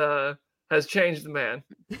has changed the man.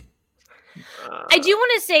 I do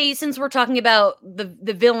want to say, since we're talking about the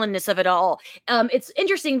villainness of it all, it's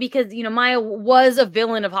interesting because, you know, Maya was a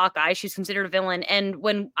villain of Hawkeye. She's considered a villain. And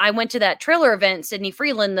when I went to that trailer event, Sydney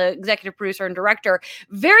Freeland, the executive producer and director,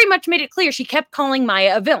 very much made it clear she kept calling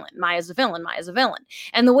Maya a villain. Maya's a villain. Maya's a villain.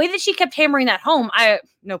 And the way that she kept hammering that home,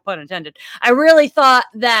 no pun intended, I really thought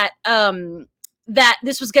that that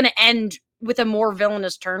this was going to end with a more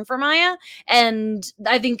villainous turn for Maya. And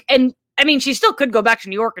I mean, she still could go back to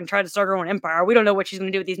New York and try to start her own empire. We don't know what she's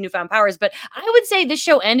going to do with these newfound powers, but I would say this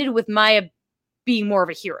show ended with Maya being more of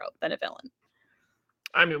a hero than a villain.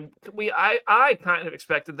 I mean, I kind of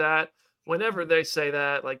expected that. Whenever they say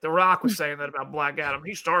that, like The Rock was saying that about Black Adam,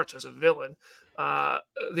 he starts as a villain.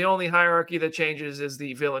 The only hierarchy that changes is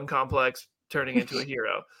the villain complex turning into a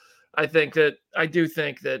hero. I do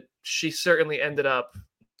think that she certainly ended up.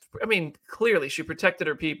 I mean, clearly she protected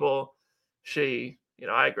her people.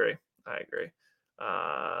 I agree.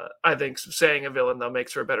 I think saying a villain though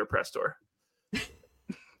makes her a better press tour.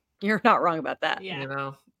 You're not wrong about that. Yeah. You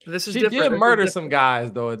know, this is she different. did murder some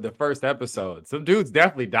guys though in the first episode. Some dudes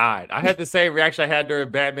definitely died. I had the same reaction I had during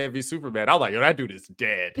Batman v Superman. I was like, yo, that dude is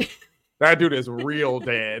dead. That dude is real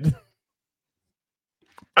dead.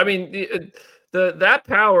 I mean, that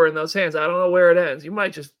power in those hands, I don't know where it ends. You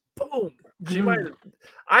might just boom. She might.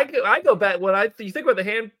 I go back when you think about the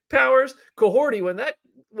hand powers. Cohorty, when that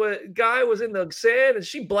guy was in the sand and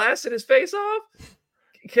she blasted his face off.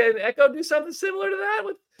 Can Echo do something similar to that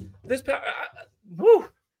with this power? Woo!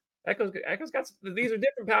 Echo's got. These are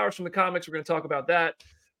different powers from the comics. We're going to talk about that.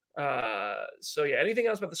 So yeah, anything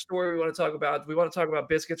else about the story we want to talk about? We want to talk about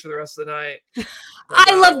Biscuits for the rest of the night.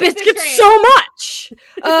 I love Biscuits so much.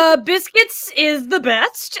 Biscuits is the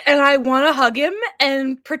best, and I want to hug him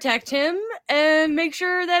and protect him and make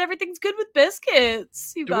sure that everything's good with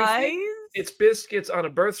Biscuits. You guys, it's Biscuits on a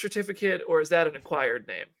birth certificate, or is that an acquired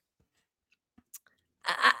name?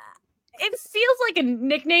 It feels like a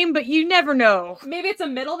nickname, but you never know. Maybe it's a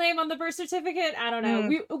middle name on the birth certificate. I don't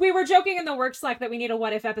know. We were joking in the work Slack that we need a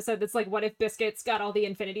what if episode that's like, what if Biscuits got all the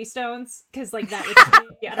Infinity Stones? Because like that would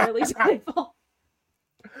be utterly delightful.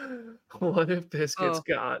 What if Biscuits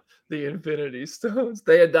got the Infinity Stones?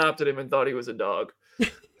 They adopted him and thought he was a dog.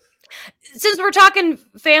 Since we're talking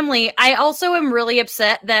family, I also am really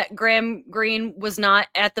upset that Graham Greene was not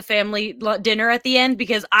at the family dinner at the end,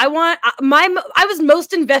 because I was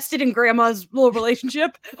most invested in Grandma's little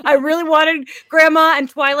relationship. I really wanted Grandma and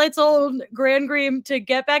Twilight's old Graham Greene to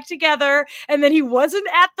get back together, and then he wasn't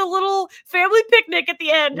at the little family picnic at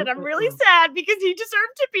the end, and I'm really sad because he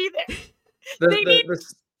deserved to be there.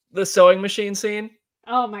 the sewing machine scene.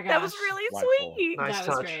 Oh my gosh. That was really Delightful. sweet. Nice That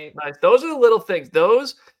was touch. great. Nice. Those are the little things.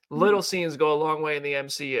 Those little scenes go a long way in the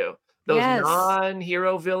MCU. Those Yes.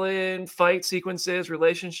 non-hero villain fight sequences,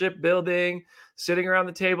 relationship building, sitting around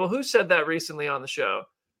the table. Who said that recently on the show?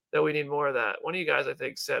 That we need more of that. One of you guys, I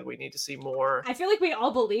think, said we need to see more. I feel like we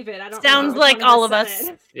all believe it. I don't Sounds know which like one of all of said us.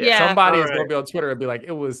 it. Yeah. Somebody All is going right. to be on Twitter and be like,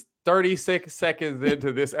 it was 36 seconds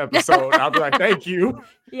into this episode. I'll be like, thank you.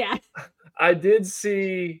 Yeah. I did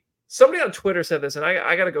see somebody on Twitter said this, and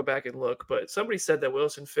I got to go back and look, but somebody said that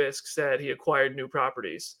Wilson Fisk said he acquired new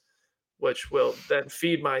properties, which will then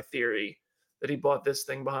feed my theory that he bought this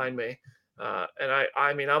thing behind me. And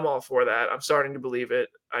I mean, I'm all for that. I'm starting to believe it.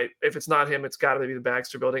 If it's not him, it's got to be the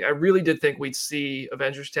Baxter Building. I really did think we'd see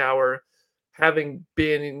Avengers Tower having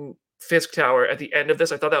been in Fisk Tower at the end of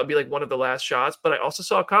this. I thought that would be like one of the last shots, but I also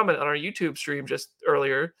saw a comment on our YouTube stream just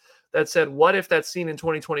earlier that said, what if that scene in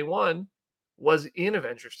 2021 was in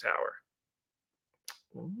Avengers Tower?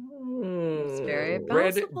 It's very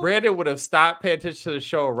Brandon, possible. Brandon would have stopped paying attention to the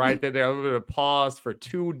show right then. There would have paused for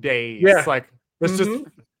 2 days. Yeah. Like, let's just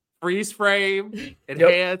Mhm. freeze frame,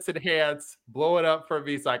 enhance, blow it up for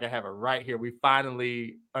me so I can have it right here. We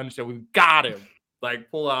finally understand. We got him.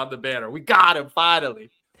 Like, pull out the banner. We got him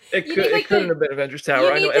finally. It You could, need, like, it couldn't the- have been Avengers Tower. You I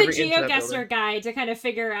know need the every inch of that building. GeoGuessr guide to kind of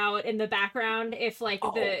figure out in the background if like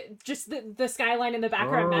the skyline in the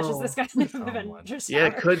background matches the skyline of Avengers Tower. Yeah,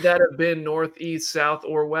 could that have been northeast, south,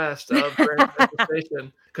 or west of Grand Central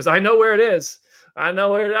Station? Because I know where it is. I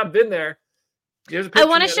know where I've been there. There's a I picture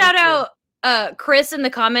want to of shout Instagram. out Chris in the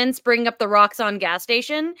comments bringing up the Roxxon gas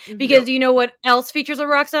station because you know what else features a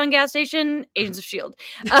Roxxon gas station? Agents of Shield.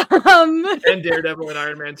 And Daredevil and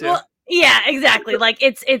Iron Man too. Well, yeah, exactly. Like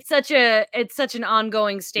it's such an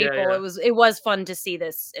ongoing staple. yeah. It was fun to see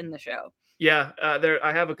this in the show. Yeah,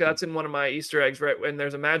 I have that's in one of my Easter eggs, right? And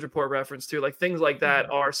there's a Madripoor reference too. Like things like that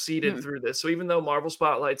are seeded through this. So even though Marvel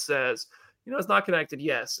Spotlight says, it's not connected,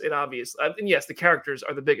 yes, it obvious, and yes, the characters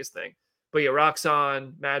are the biggest thing. But yeah,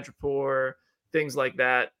 Roxxon, Madripoor, things like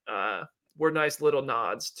that were nice little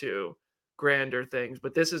nods to grander things.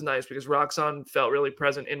 But this is nice because Roxxon felt really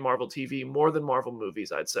present in Marvel TV more than Marvel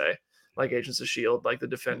movies, I'd say, like Agents of S.H.I.E.L.D., like the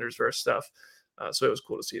Defenders verse stuff. So it was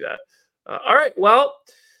cool to see that. All right, well.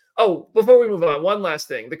 Oh, before we move on, one last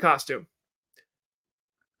thing: the costume.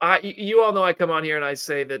 You all know I come on here and I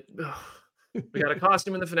say that we got a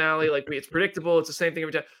costume in the finale. Like it's predictable; it's the same thing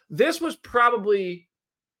every time. This was probably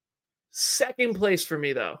second place for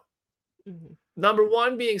me, though. Mhm. Number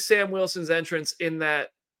one being Sam Wilson's entrance in that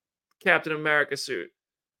Captain America suit.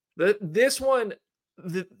 This one,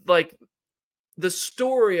 the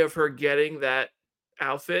story of her getting that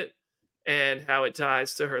outfit and how it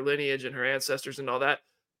ties to her lineage and her ancestors and all that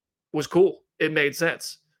was cool. It made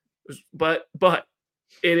sense. But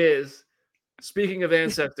it is, speaking of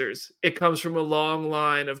ancestors, it comes from a long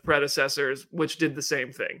line of predecessors which did the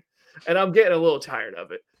same thing. And I'm getting a little tired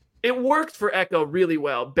of it. It worked for Echo really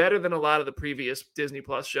well, better than a lot of the previous Disney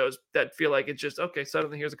Plus shows that feel like it's just, okay,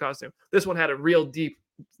 suddenly here's a costume. This one had a real deep,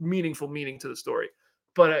 meaningful meaning to the story.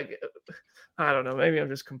 But I don't know, maybe I'm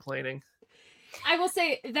just complaining. I will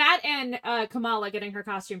say that and Kamala getting her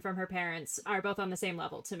costume from her parents are both on the same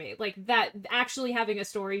level to me. Like that, actually having a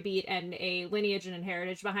story beat and a lineage and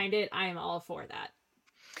heritage behind it, I am all for that.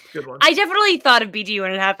 Good one. I definitely thought of BG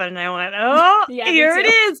when it happened, and I went, "Oh, Yeah, me here it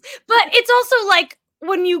too. is." But it's also like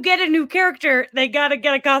when you get a new character, they gotta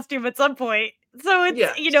get a costume at some point. So it's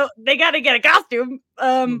Yes. they gotta get a costume.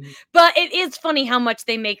 But it is funny how much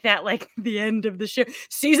they make that like the end of the show.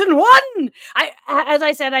 Season 1. As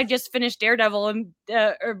I said, I just finished Daredevil and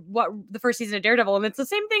the first season of Daredevil, and it's the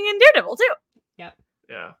same thing in Daredevil too. Yep.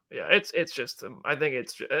 Yeah. It's just I think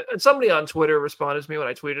it's somebody on Twitter responded to me when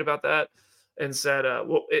I tweeted about that and said,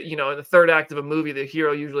 in the third act of a movie, the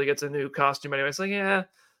hero usually gets a new costume anyway. It's like, yeah,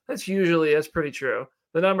 that's pretty true.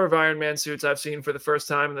 The number of Iron Man suits I've seen for the first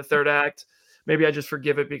time in the third act, maybe I just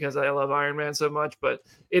forgive it because I love Iron Man so much, but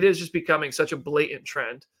it is just becoming such a blatant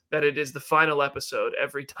trend that it is the final episode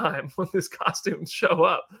every time when these costumes show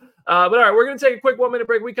up. But all right, we're going to take a quick 1-minute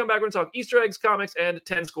break. We come back, we're going to talk Easter eggs, comics, and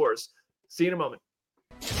 10 scores. See you in a moment.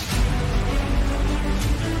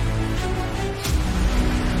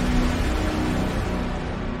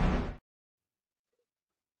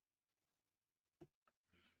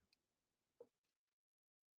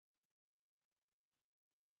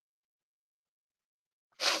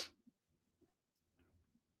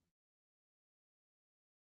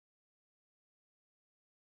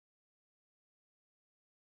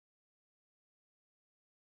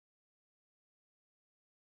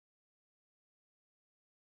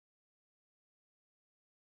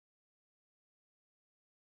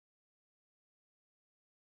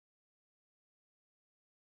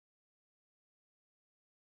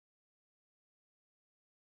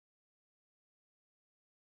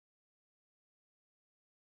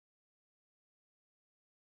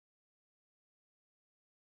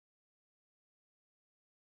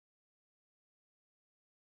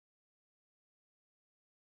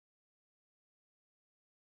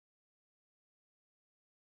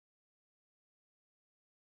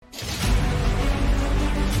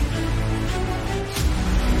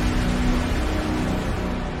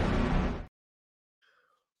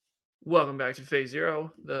 Welcome back to Phase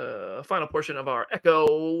Zero, the final portion of our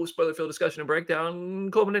Echo spoiler-filled discussion and breakdown,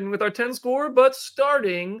 culminating with our 10 score, but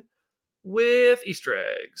starting with Easter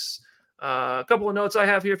eggs. A couple of notes I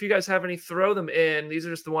have here. If you guys have any, throw them in. These are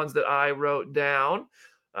just the ones that I wrote down.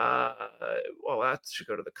 Well, that should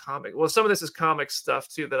go to the comic. Well, some of this is comic stuff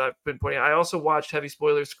too that I've been pointing out. I also watched Heavy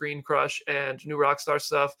Spoilers, Screen Crush, and New Rockstar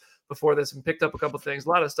stuff before this and picked up a couple things. A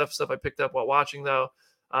lot of stuff I picked up while watching, though.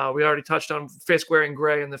 We already touched on Fisk wearing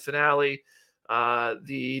gray in the finale.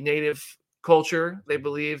 The native culture, they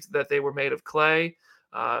believed that they were made of clay.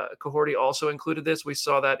 Cohorty also included this. We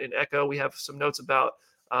saw that in Echo. We have some notes about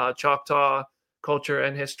Choctaw culture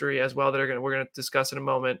and history as well that we're gonna discuss in a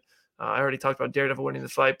moment. I already talked about Daredevil winning the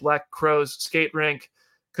fight. Black Crow's skate rink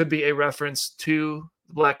could be a reference to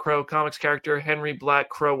the Black Crow comics character. Henry Black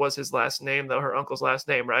Crow was his last name, though, her uncle's last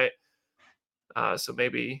name, right? So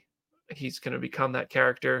maybe he's going to become that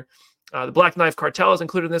character. The Black Knife Cartel is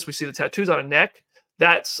included in this. We see the tattoos on a neck.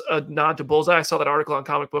 That's a nod to Bullseye. I saw that article on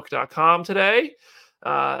comicbook.com today.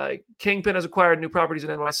 Kingpin has acquired new properties in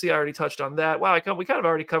NYC. I already touched on that. Wow, we kind of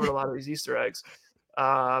already covered a lot of these Easter eggs.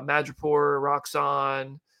 Madripoor,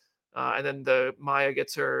 Roxxon, and then the Maya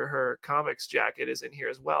gets her comics jacket is in here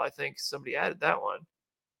as well. I think somebody added that one.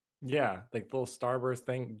 Yeah, like the little Starburst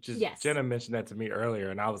thing. Just Yes. Jenna mentioned that to me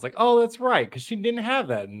earlier, and I was like, "Oh, that's right," because she didn't have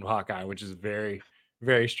that in Hawkeye, which is very,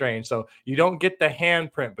 very strange. So you don't get the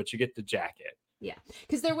handprint, but you get the jacket. Yeah,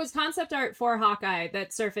 because there was concept art for Hawkeye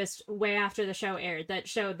that surfaced way after the show aired that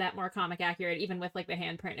showed that more comic accurate, even with like the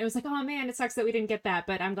handprint. It was like, oh man, it sucks that we didn't get that,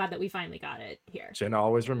 but I'm glad that we finally got it here. Jenna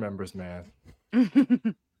always remembers, man.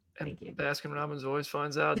 Thank you. Baskin Robbins always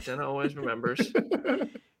finds out. Jenna always remembers.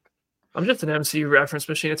 I'm just an MCU reference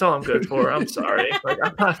machine. It's all I'm good for. I'm sorry. Like,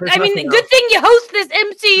 I mean, good thing you host this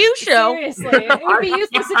MCU show. Seriously, it would be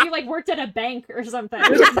useless if you like worked at a bank or something.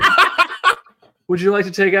 Would you like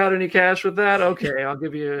to take out any cash with that? Okay, I'll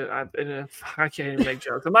give you. I can't even make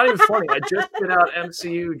jokes. I'm not even funny. I just spit out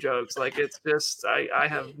MCU jokes. Like it's just I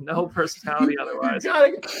have no personality otherwise.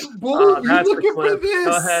 Boob, That's you're the looking for clip. this.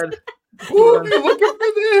 Go ahead. Boob, you're looking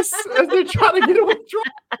for this as they're trying to get a withdrawal.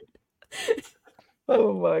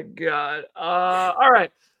 Oh my god. All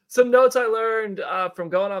right. Some notes I learned from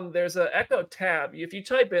going on. There's an Echo tab. If you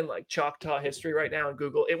type in like Choctaw history right now in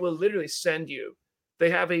Google, it will literally send you.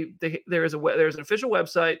 There's an official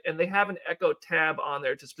website, and they have an Echo tab on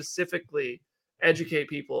there to specifically educate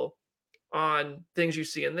people on things you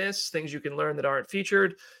see in this, things you can learn that aren't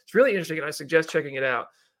featured. It's really interesting, and I suggest checking it out.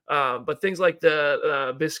 But things like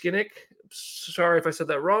the Biskinic, sorry if I said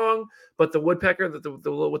that wrong, but the woodpecker with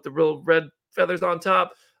the real red feathers on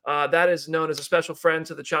top, that is known as a special friend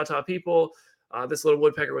to the Choctaw people. This little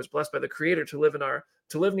woodpecker was blessed by the Creator to live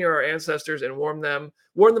near our ancestors and warn them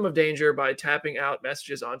of danger by tapping out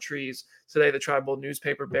messages on trees. Today, the tribal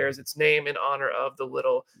newspaper bears its name in honor of the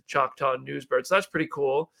little Choctaw newsbird. So that's pretty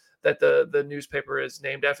cool that the newspaper is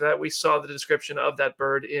named after that. We saw the description of that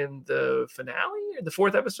bird in the finale, or the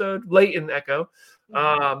 4th episode, late in Echo.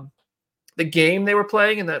 The game they were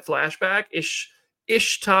playing in that flashback,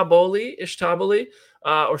 Ishtaboli,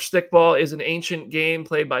 or stickball, is an ancient game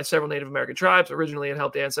played by several Native American tribes. Originally, it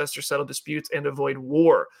helped ancestors settle disputes and avoid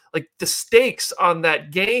war. Like, the stakes on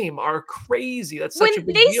that game are crazy. That's such a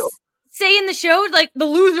big deal. Say in the show, like, the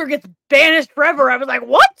loser gets banished forever. I was like,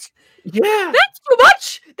 what? Yeah. That's too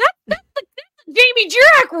much. That's the Jamie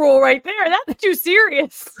Jirak rule right there. That's too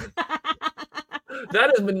serious.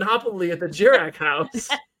 That is Monopoly at the Jirak house.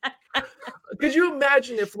 Could you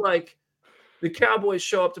imagine if, like, the Cowboys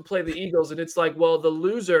show up to play the Eagles, and it's like, well, the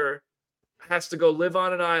loser has to go live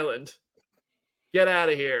on an island. Get out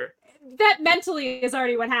of here. That mentally is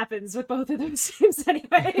already what happens with both of those teams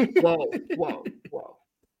anyway. Whoa.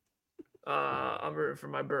 I'm rooting for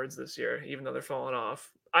my Birds this year, even though they're falling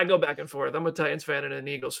off. I go back and forth. I'm a Titans fan and an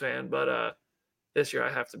Eagles fan, but this year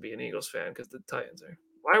I have to be an Eagles fan because the Titans are.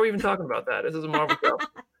 Why are we even talking about that? This is a Marvel show.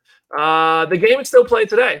 The game is still played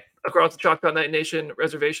today across the Choctaw Nation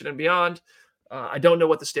reservation and beyond. I don't know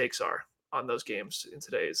what the stakes are on those games in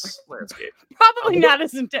today's landscape. Probably not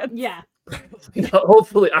as intense. Yeah.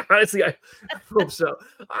 Hopefully, honestly, I hope so.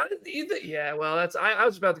 Yeah, well, I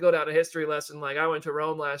was about to go down a history lesson. Like, I went to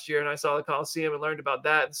Rome last year and I saw the Colosseum and learned about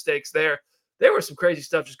that and stakes there. There was some crazy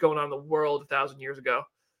stuff just going on in the world 1,000 years ago.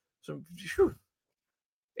 Some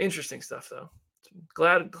interesting stuff, though.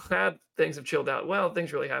 Glad things have chilled out. Well,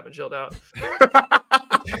 things really haven't chilled out.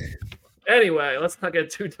 Anyway, let's not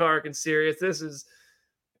get too dark and serious.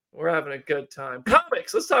 We're having a good time.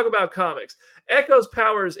 Comics. Let's talk about comics. Echo's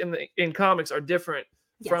powers in comics are different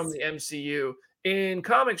from the MCU. In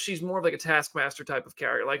comics, she's more of like a Taskmaster type of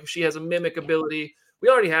character. Like, she has a mimic ability we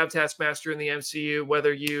already have Taskmaster in the MCU,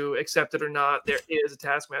 whether you accept it or not. There is a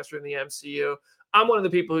Taskmaster in the MCU. I'm one of the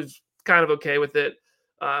people who's kind of okay with it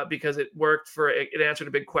because it worked it answered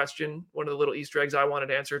a big question. One of the little Easter eggs I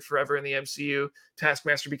wanted answered forever in the MCU.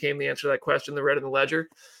 Taskmaster became the answer to that question, the Red and the Ledger.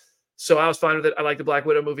 So I was fine with it. I like the Black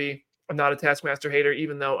Widow movie. I'm not a Taskmaster hater,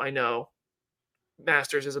 even though I know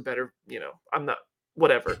Masters is a better, I'm not,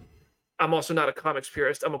 whatever. I'm also not a comics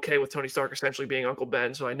purist. I'm okay with Tony Stark essentially being Uncle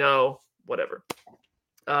Ben, so I know, whatever.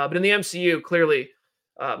 But in the MCU, clearly,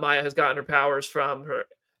 Maya has gotten her powers from her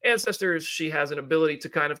ancestors. She has an ability to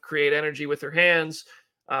kind of create energy with her hands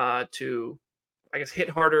to, I guess, hit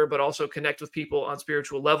harder, but also connect with people on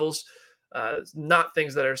spiritual levels. Not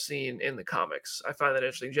things that are seen in the comics. I find that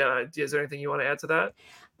interesting. Jenna, is there anything you want to add to that?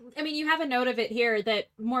 I mean, you have a note of it here that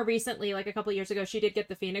more recently, like a couple of years ago, she did get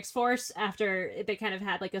the Phoenix Force after they kind of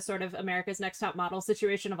had like a sort of America's Next Top Model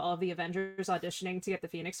situation of all of the Avengers auditioning to get the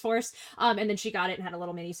Phoenix Force. And then she got it and had a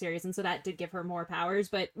little mini series. And so that did give her more powers.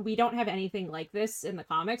 But we don't have anything like this in the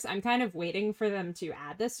comics. I'm kind of waiting for them to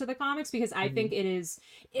add this to the comics because I think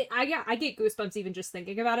I get goosebumps even just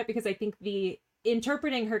thinking about it because I think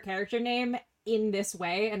interpreting her character name in this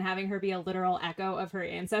way and having her be a literal echo of her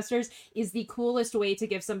ancestors is the coolest way to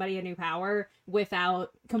give somebody a new power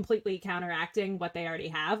without completely counteracting what they already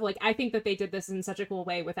have. Like, I think that they did this in such a cool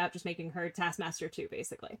way without just making her Taskmaster 2,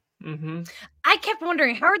 basically. Mm-hmm. I kept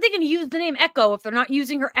wondering, how are they going to use the name Echo if they're not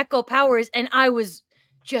using her Echo powers? And I was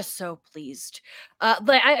just so pleased.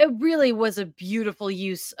 It really was a beautiful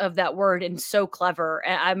use of that word and so clever.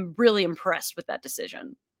 I'm really impressed with that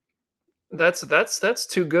decision. That's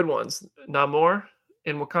two good ones. Namor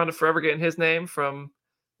in Wakanda Forever getting his name from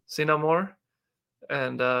See No More,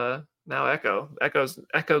 and now Echo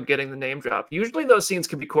getting the name drop. Usually those scenes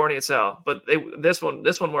can be corny as hell, but this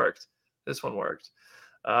one worked. This one worked.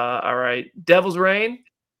 All right, Devil's Reign.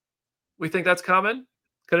 We think that's coming.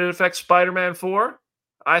 Could it affect Spider-Man 4?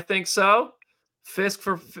 I think so. Fisk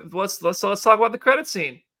for let's talk about the credit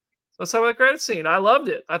scene. Let's talk about the credit scene. I loved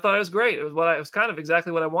it. I thought it was great. It was kind of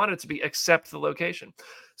exactly what I wanted it to be, except the location.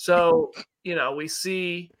 So, we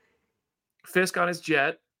see Fisk on his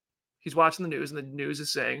jet. He's watching the news, and the news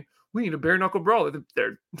is saying, we need a bare knuckle brawl.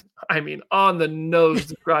 They're on the nose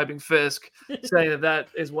describing Fisk, saying that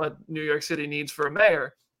is what New York City needs for a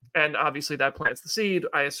mayor. And obviously that plants the seed.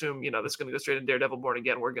 I assume, this is going to go straight in Daredevil Born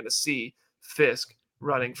Again. We're going to see Fisk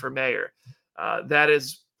running for mayor. That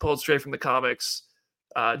is pulled straight from the comics.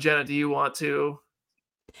 Jenna, do you want to?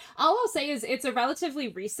 All I'll say is it's a relatively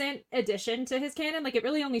recent addition to his canon. Like, it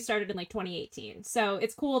really only started in 2018. So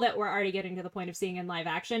it's cool that we're already getting to the point of seeing in live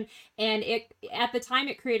action. And at the time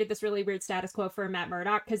it created this really weird status quo for Matt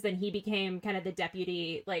Murdock, because then he became kind of the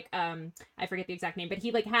deputy, I forget the exact name, but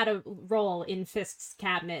he had a role in Fisk's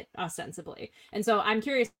cabinet ostensibly. And so I'm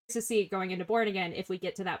curious to see going into Born Again if we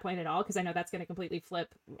get to that point at all, because I know that's going to completely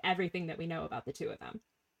flip everything that we know about the two of them.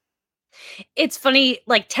 It's funny,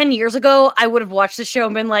 10 years ago, I would have watched the show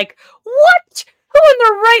and been like, what? Who in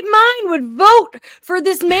their right mind would vote for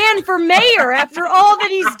this man for mayor after all that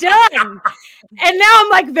he's done? And now I'm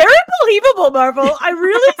like, very believable, Marvel. I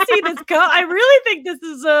really see this. I really think this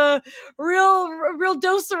is a real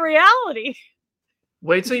dose of reality.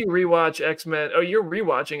 Wait till you rewatch X-Men. Oh, you're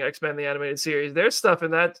rewatching X-Men, the animated series. There's stuff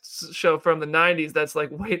in that show from the 90s that's like,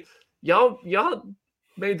 wait, y'all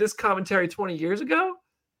made this commentary 20 years ago?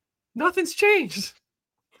 Nothing's changed.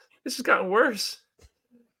 It's just gotten worse.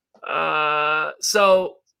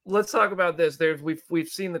 So let's talk about this. We've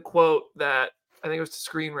seen the quote that I think it was to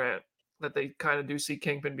Screen Rant that they kind of do see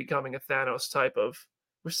Kingpin becoming a Thanos type of.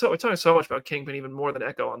 We're talking so much about Kingpin, even more than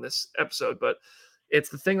Echo on this episode, but it's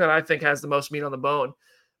the thing that I think has the most meat on the bone.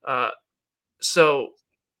 So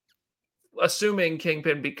assuming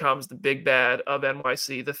Kingpin becomes the big bad of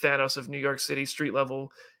NYC, the Thanos of New York City, street level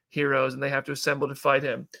heroes, and they have to assemble to fight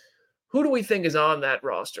him. Who do we think is on that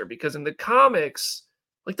roster? Because in the comics,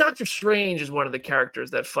 Doctor Strange is one of the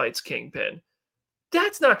characters that fights Kingpin.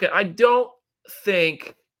 That's not good. I don't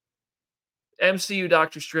think MCU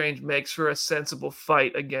Doctor Strange makes for a sensible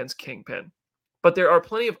fight against Kingpin. But there are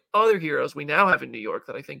plenty of other heroes we now have in New York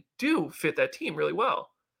that I think do fit that team really well.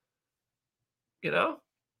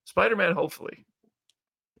 Spider-Man, hopefully.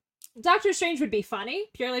 Doctor Strange would be funny,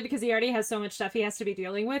 purely because he already has so much stuff he has to be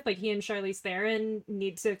dealing with. He and Charlize Theron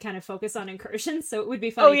need to kind of focus on incursions, so it would be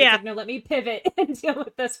funny. Oh, yeah. No, let me pivot and deal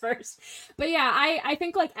with this first. But yeah, I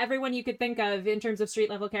think everyone you could think of in terms of street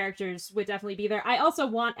level characters would definitely be there. I also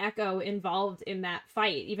want Echo involved in that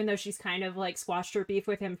fight, even though she's kind of squashed her beef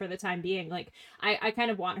with him for the time being. I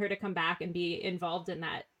kind of want her to come back and be involved in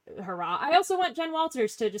that. Hurrah. I also want Jen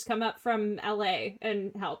Walters to just come up from LA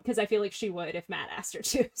and help, because I feel like she would if Matt asked her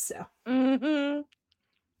to. So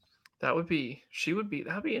That would be that'd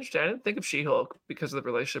be interesting. I didn't think of She-Hulk because of the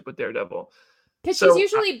relationship with Daredevil. Because So,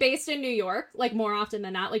 she's usually based in New York, like more often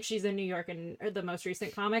than not. Like she's in New York in the most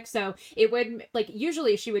recent comic, so it would like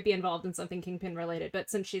usually she would be involved in something Kingpin related. But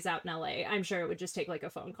since she's out in LA, I'm sure it would just take like a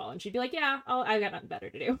phone call, and she'd be like, "Yeah, I got nothing better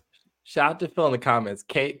to do." Shout out to Phil in the comments.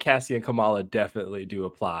 Kate, Cassie, and Kamala definitely do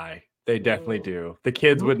apply. They definitely Ooh. do. The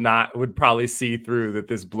kids would probably see through that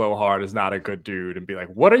this blowhard is not a good dude and be like,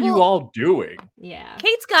 what are you Well- all doing? Yeah.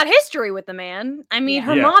 Kate's got history with the man. I mean, Yeah.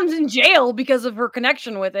 her Yeah. mom's in jail because of her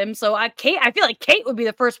connection with him. So I feel like Kate would be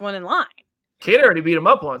the first one in line. Kate already beat him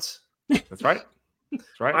up once. That's right.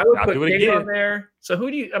 That's right. I would I'll put do it Kate on again. there. So who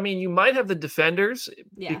do you? I mean, you might have the Defenders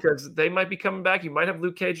Yeah. because they might be coming back. You might have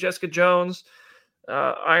Luke Cage, Jessica Jones,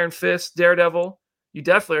 Iron Fist, Daredevil. You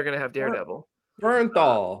definitely are going to have Daredevil.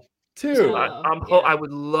 Bernthal, too. Oh. I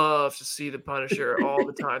would love to see the Punisher all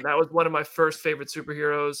the time. That was one of my first favorite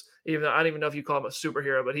superheroes. Even though I don't even know if you call him a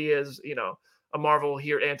superhero, but he is, a Marvel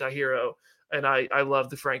anti-hero. And I love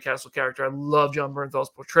the Frank Castle character. I love John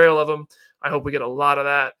Bernthal's portrayal of him. I hope we get a lot of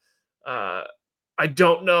that. I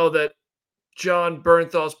don't know that John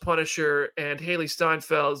Bernthal's Punisher and Haley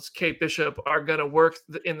Steinfeld's Kate Bishop are going to work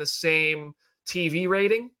in the same TV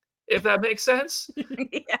rating, if that makes sense.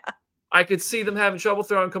 Yeah. I could see them having trouble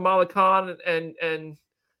throwing Kamala Khan and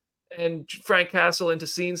Frank Castle into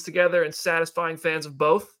scenes together and satisfying fans of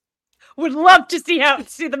both. Would love to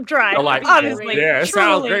see them try. I like honestly. yeah, it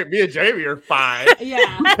sounds truly. great. Me and Jamie are fine.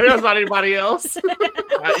 Yeah. There's not anybody else.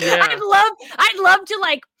 Yeah. I'd love to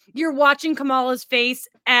like you're watching Kamala's face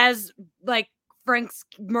as like Frank's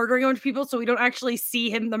murdering a bunch of people, so we don't actually see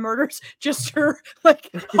him the murders, just her like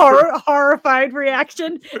horrified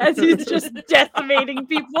reaction as he's just decimating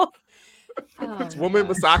people. Oh, It's woman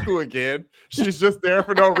gosh. Masaku again. She's just there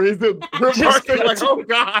for no reason. Remarking like, oh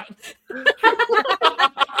God.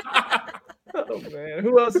 Oh man,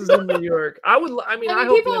 who else is in New York? I mean, I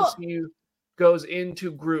hope people- the MCU goes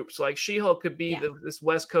into groups. Like She-Hulk could be Yeah. this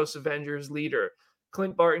West Coast Avengers leader.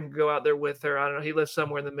 Clint Barton could go out there with her. I don't know. He lives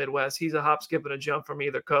somewhere in the Midwest. He's a hop, skip, and a jump from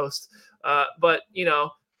either coast. But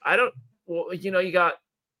I don't. Well, you got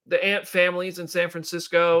the Ant families in San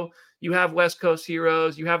Francisco. You have West Coast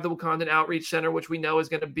heroes. You have the Wakandan Outreach Center, which we know is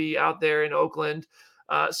going to be out there in Oakland.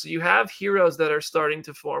 So you have heroes that are starting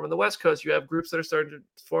to form in the West Coast. You have groups that are starting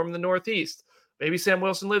to form in the Northeast. Maybe Sam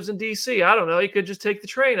Wilson lives in DC. I don't know. He could just take the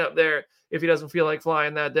train up there if he doesn't feel like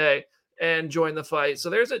flying that day and join the fight. So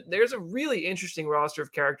there's a really interesting roster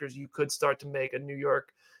of characters you could start to make a New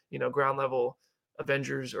York, ground level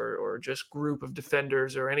Avengers or just group of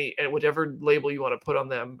Defenders or and whatever label you want to put on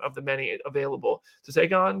them of the many available to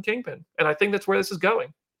take on Kingpin. And I think that's where this is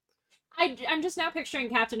going. I'm just now picturing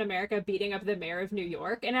Captain America beating up the mayor of New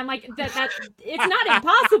York, and I'm like, that it's not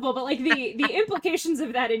impossible, but like the implications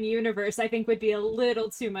of that in universe, I think would be a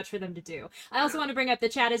little too much for them to do. I also want to bring up the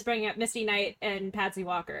chat is bringing up Misty Knight and Patsy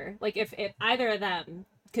Walker. Like if either of them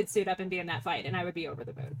could suit up and be in that fight, and I would be over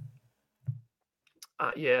the moon.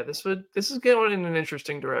 Yeah, this is going in an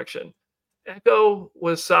interesting direction. Echo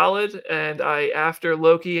was solid, and after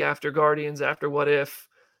Loki, after Guardians, after What If.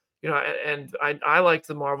 And I liked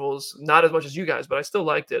the Marvels, not as much as you guys, but I still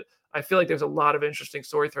liked it. I feel like there's a lot of interesting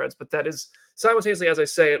story threads, but that is simultaneously, as I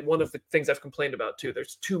say it, one of the things I've complained about too.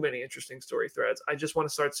 There's too many interesting story threads. I just want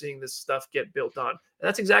to start seeing this stuff get built on. And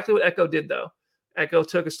that's exactly what Echo did, though. Echo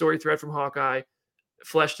took a story thread from Hawkeye,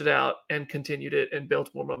 fleshed it out, and continued it, and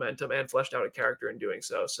built more momentum, and fleshed out a character in doing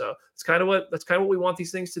so. So that's kind of what we want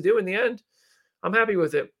these things to do in the end. I'm happy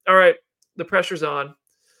with it. All right, the pressure's on.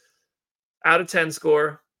 Out of 10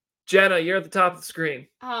 score. Jenna, you're at the top of the screen.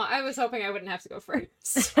 Oh, I was hoping I wouldn't have to go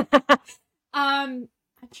first. I'm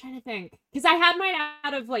trying to think because I had mine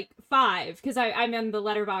out of like 5 because I'm in the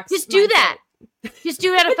letterbox. Just do that. Just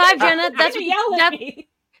do it out of 5, Jenna. That's what yell at me.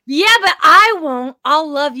 Yeah, but I won't. I'll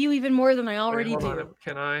love you even more than I already Wait, hold do. on.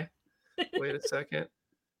 Can I wait a second?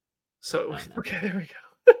 So Oh, no. okay, there we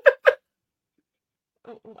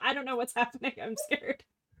go. I don't know what's happening. I'm scared.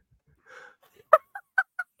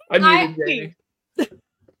 I muted Jamie.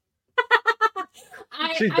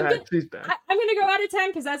 She's back. She's back. I'm gonna go out of 10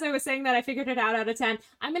 because as I was saying that, I figured it out of 10.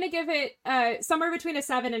 I'm gonna give it somewhere between a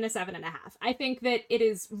 7 and a 7.5. I think that it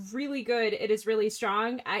is really good. It is really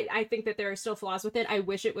strong. I think that there are still flaws with it. I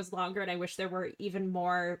wish it was longer, and I wish there were even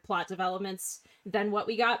more plot developments than what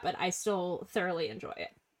we got. But I still thoroughly enjoy it.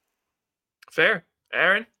 Fair,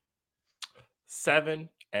 Aaron. 7,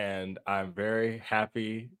 and I'm very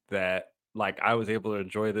happy that like I was able to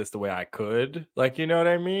enjoy this the way I could. Like, you know what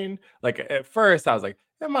I mean? Like at first I was like,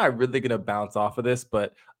 am I really gonna bounce off of this?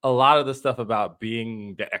 But a lot of the stuff about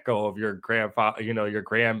being the echo of your grandfather, your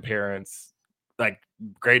grandparents, like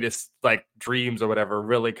greatest like dreams or whatever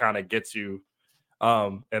really kind of gets you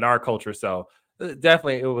in our culture. So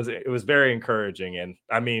definitely it was very encouraging. And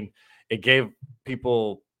I mean, it gave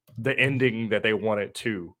people the ending that they wanted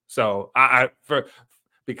to. So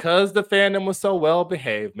because the fandom was so well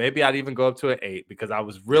behaved, maybe I'd even go up to an 8 because I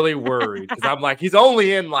was really worried because I'm like, he's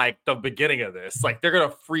only in like the beginning of this. Like they're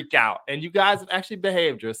gonna freak out. And you guys have actually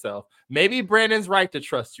behaved yourself. Maybe Brandon's right to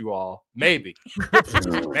trust you all. Maybe.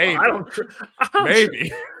 Maybe.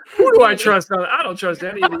 Maybe. Who do I trust on? I don't trust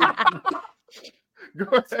any of these.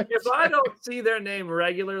 If I don't see their name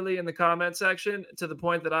regularly in the comment section to the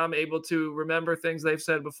point that I'm able to remember things they've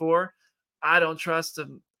said before, I don't trust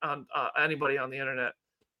them on anybody on the internet.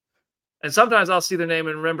 And sometimes I'll see their name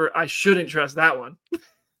and remember I shouldn't trust that one.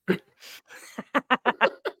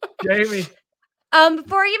 Jamie.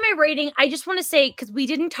 Before I get my rating, I just want to say, because we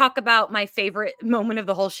didn't talk about my favorite moment of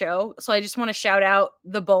the whole show, so I just want to shout out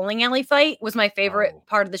the bowling alley fight was my favorite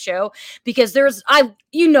part of the show, because I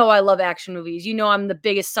love action movies. You know, I'm the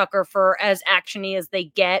biggest sucker for as actiony as they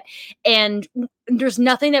get, and there's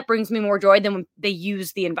nothing that brings me more joy than when they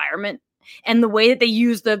use the environment. And the way that they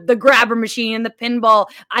use the grabber machine and the pinball,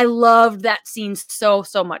 I loved that scene so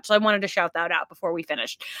much. So I wanted to shout that out before we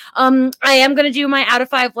finished. I am going to do my out of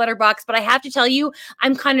 5 letterbox, but I have to tell you,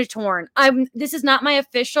 I'm kind of torn. This is not my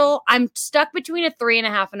official. I'm stuck between a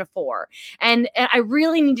 3.5 and a 4. And I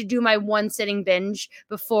really need to do my one sitting binge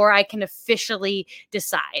before I can officially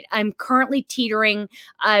decide. I'm currently teetering.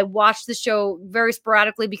 I watched the show very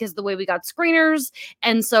sporadically because of the way we got screeners.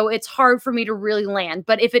 And so it's hard for me to really land.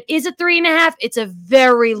 But if it is a 3.5, it's a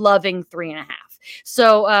very loving 3.5.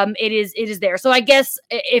 So it is there. So I guess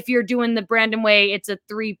if you're doing the Brandon way, it's a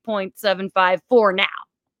 3.754 now.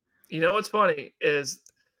 You know what's funny is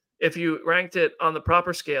if you ranked it on the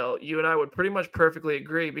proper scale, you and I would pretty much perfectly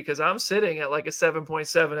agree, because I'm sitting at like a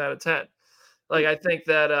 7.7 out of 10. Like I think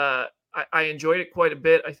that I enjoyed it quite a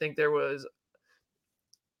bit. I think there was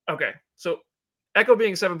so Echo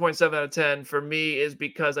being 7.7 out of 10 for me is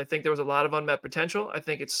because I think there was a lot of unmet potential. I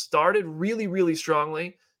think it started really, really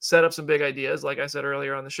strongly, set up some big ideas, like I said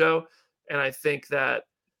earlier on the show. And I think that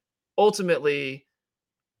ultimately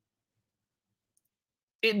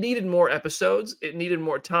it needed more episodes. It needed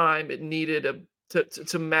more time. It needed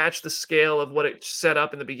to match the scale of what it set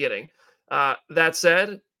up in the beginning. That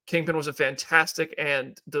said, Kingpin was a fantastic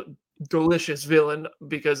and delicious villain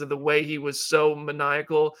because of the way he was so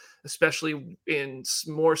maniacal, especially in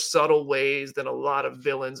more subtle ways than a lot of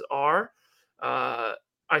villains are. I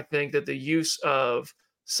think that the use of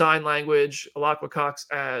sign language, Alaqua Cox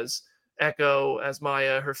as Echo, as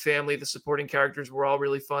Maya, her family, the supporting characters were all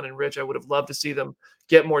really fun and rich. I would have loved to see them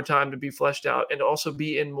get more time to be fleshed out and also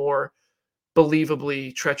be in more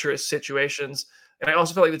believably treacherous situations. And I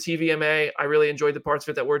also felt like the TVMA, I really enjoyed the parts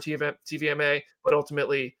of it that were TVMA, but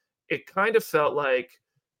ultimately it kind of felt like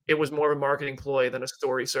it was more of a marketing ploy than a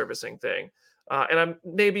story servicing thing. And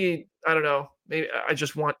maybe I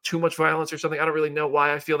just want too much violence or something. I don't really know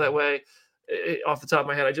why I feel that way off the top of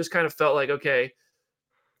my head. I just kind of felt like, okay,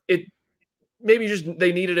 they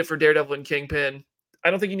needed it for Daredevil and Kingpin. I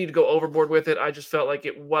don't think you need to go overboard with it. I just felt like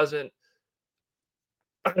it wasn't,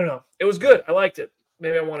 I don't know. It was good. I liked it.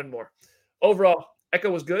 Maybe I wanted more. Overall, Echo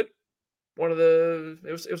was good.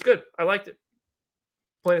 It was good. I liked it.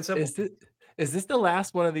 Plain and simple. Is this the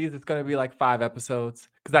last one of these? It's going to be like 5 episodes,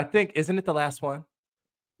 because I think, isn't it the last one?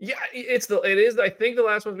 Yeah, it is. I think the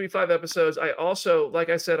last one will be 5 episodes. I also, like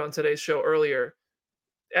I said on today's show earlier,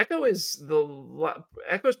 Echo is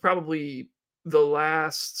probably the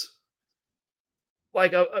last,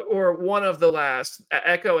 or one of the last.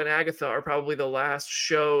 Echo and Agatha are probably the last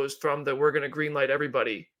shows from the we're going to greenlight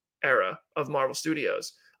everybody era of Marvel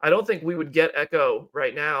Studios. I don't think we would get Echo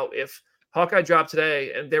right now if Hawkeye dropped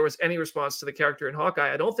today and there was any response to the character in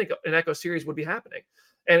Hawkeye. I don't think an Echo series would be happening.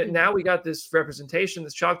 And now we got this representation,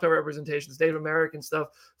 this Choctaw representation, this Native American stuff.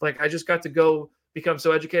 Like, I just got to go become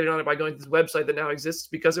so educated on it by going to this website that now exists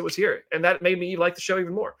because it was here. And that made me like the show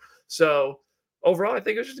even more. So overall, I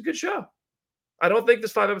think it was just a good show. I don't think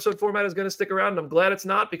this 5-episode format is going to stick around. And I'm glad it's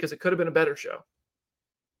not, because it could have been a better show.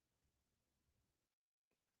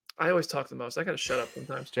 I always talk the most. I got to shut up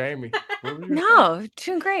sometimes. Jamie. No,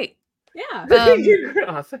 doing great. Yeah. You're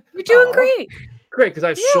doing great. Great, because I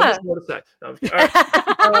have so much more to say. No,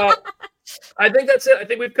 all right. I think that's it. I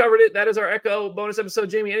think we've covered it. That is our Echo bonus episode.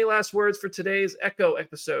 Jamie, any last words for today's Echo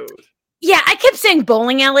episode? Yeah, I kept saying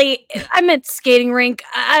bowling alley. I meant skating rink.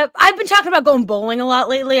 I've been talking about going bowling a lot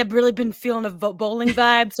lately. I've really been feeling a bowling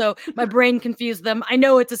vibe, so my brain confused them. I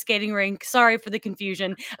know it's a skating rink. Sorry for the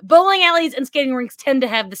confusion. Bowling alleys and skating rinks tend to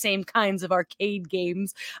have the same kinds of arcade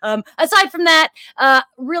games. Aside from that,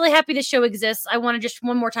 really happy this show exists. I want to just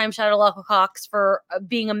one more time shout out Lako Cox for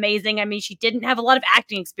being amazing. I mean, she didn't have a lot of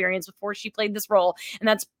acting experience before she played this role, and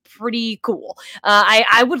that's pretty cool.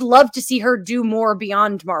 I would love to see her do more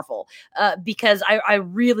beyond Marvel. Because I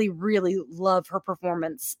really, really love her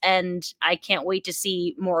performance, and I can't wait to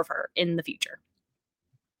see more of her in the future.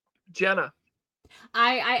 Jenna.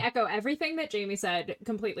 I echo everything that Jamie said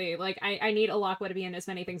completely. Like, I need Alakwa to be in as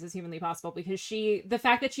many things as humanly possible, because the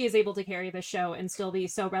fact that she is able to carry the show and still be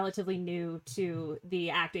so relatively new to the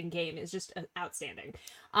acting game is just outstanding.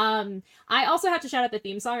 I also have to shout out the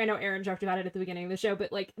theme song. I know Aaron talked about it at the beginning of the show,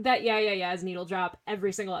 but like that as Needle Drop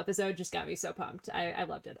every single episode just got me so pumped. I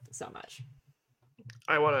loved it so much.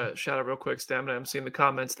 I want to shout out real quick, Stamina. I'm seeing the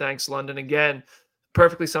comments. Thanks, London. Again,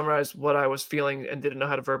 perfectly summarized what I was feeling and didn't know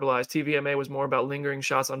how to verbalize. TVMA was more about lingering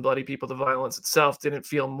shots on bloody people. The violence itself didn't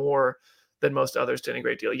feel more than most others did a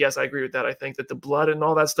great deal. Yes, I agree with that. I think that the blood and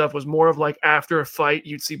all that stuff was more of like after a fight,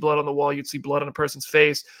 you'd see blood on the wall, you'd see blood on a person's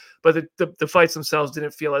face, but the fights themselves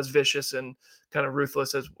didn't feel as vicious and kind of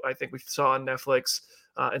ruthless as I think we saw on Netflix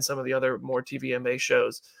and some of the other more TVMA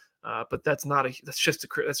shows. But that's just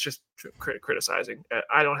criticizing.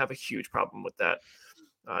 I don't have a huge problem with that.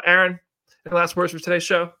 Aaron, any last words for today's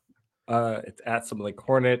show? It's at Something Like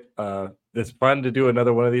Hornet. It's fun to do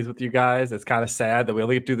another one of these with you guys. It's kind of sad that we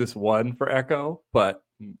only get to do this one for Echo, but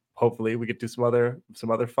hopefully we get to do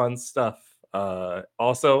some other fun stuff.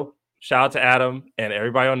 Also, shout out to Adam and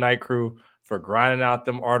everybody on Night Crew for grinding out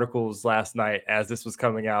them articles last night as this was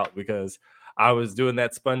coming out, because I was doing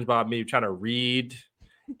that SpongeBob meme trying to read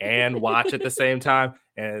and watch at the same time,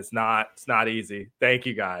 and it's not easy. Thank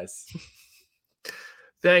you guys.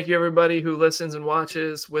 Thank you, everybody who listens and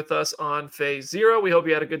watches with us on Phase Zero. We hope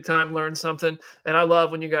you had a good time, learned something. And I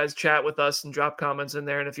love when you guys chat with us and drop comments in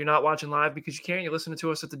there. And if you're not watching live because you can't, you're listening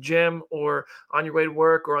to us at the gym or on your way to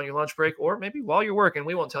work or on your lunch break, or maybe while you're working.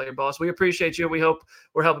 We won't tell your boss. We appreciate you. We hope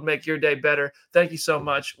we're helping make your day better. Thank you so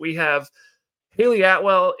much. We have Haley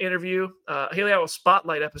Atwell interview, Haley Atwell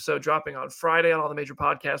Spotlight episode dropping on Friday on all the major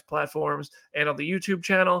podcast platforms and on the YouTube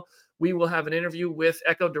channel. We will have an interview with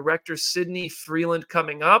Echo director Sydney Freeland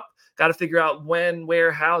coming up. Got to figure out when,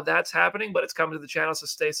 where, how that's happening, but it's coming to the channel, so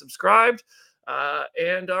stay subscribed.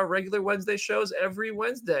 And our regular Wednesday shows every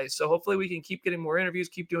Wednesday. So hopefully we can keep getting more interviews,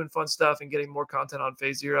 keep doing fun stuff, and getting more content on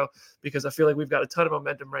Phase Zero, because I feel like we've got a ton of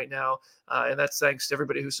momentum right now. And that's thanks to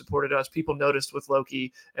everybody who supported us. People noticed with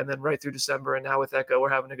Loki, and then right through December, and now with Echo, we're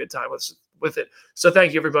having a good time with it. So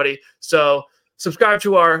thank you, everybody. So subscribe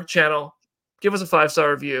to our channel. Give us a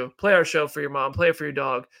 5-star review, play our show for your mom, play it for your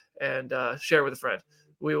dog, and share with a friend.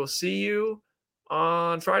 We will see you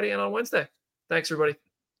on Friday and on Wednesday. Thanks, everybody.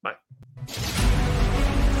 Bye.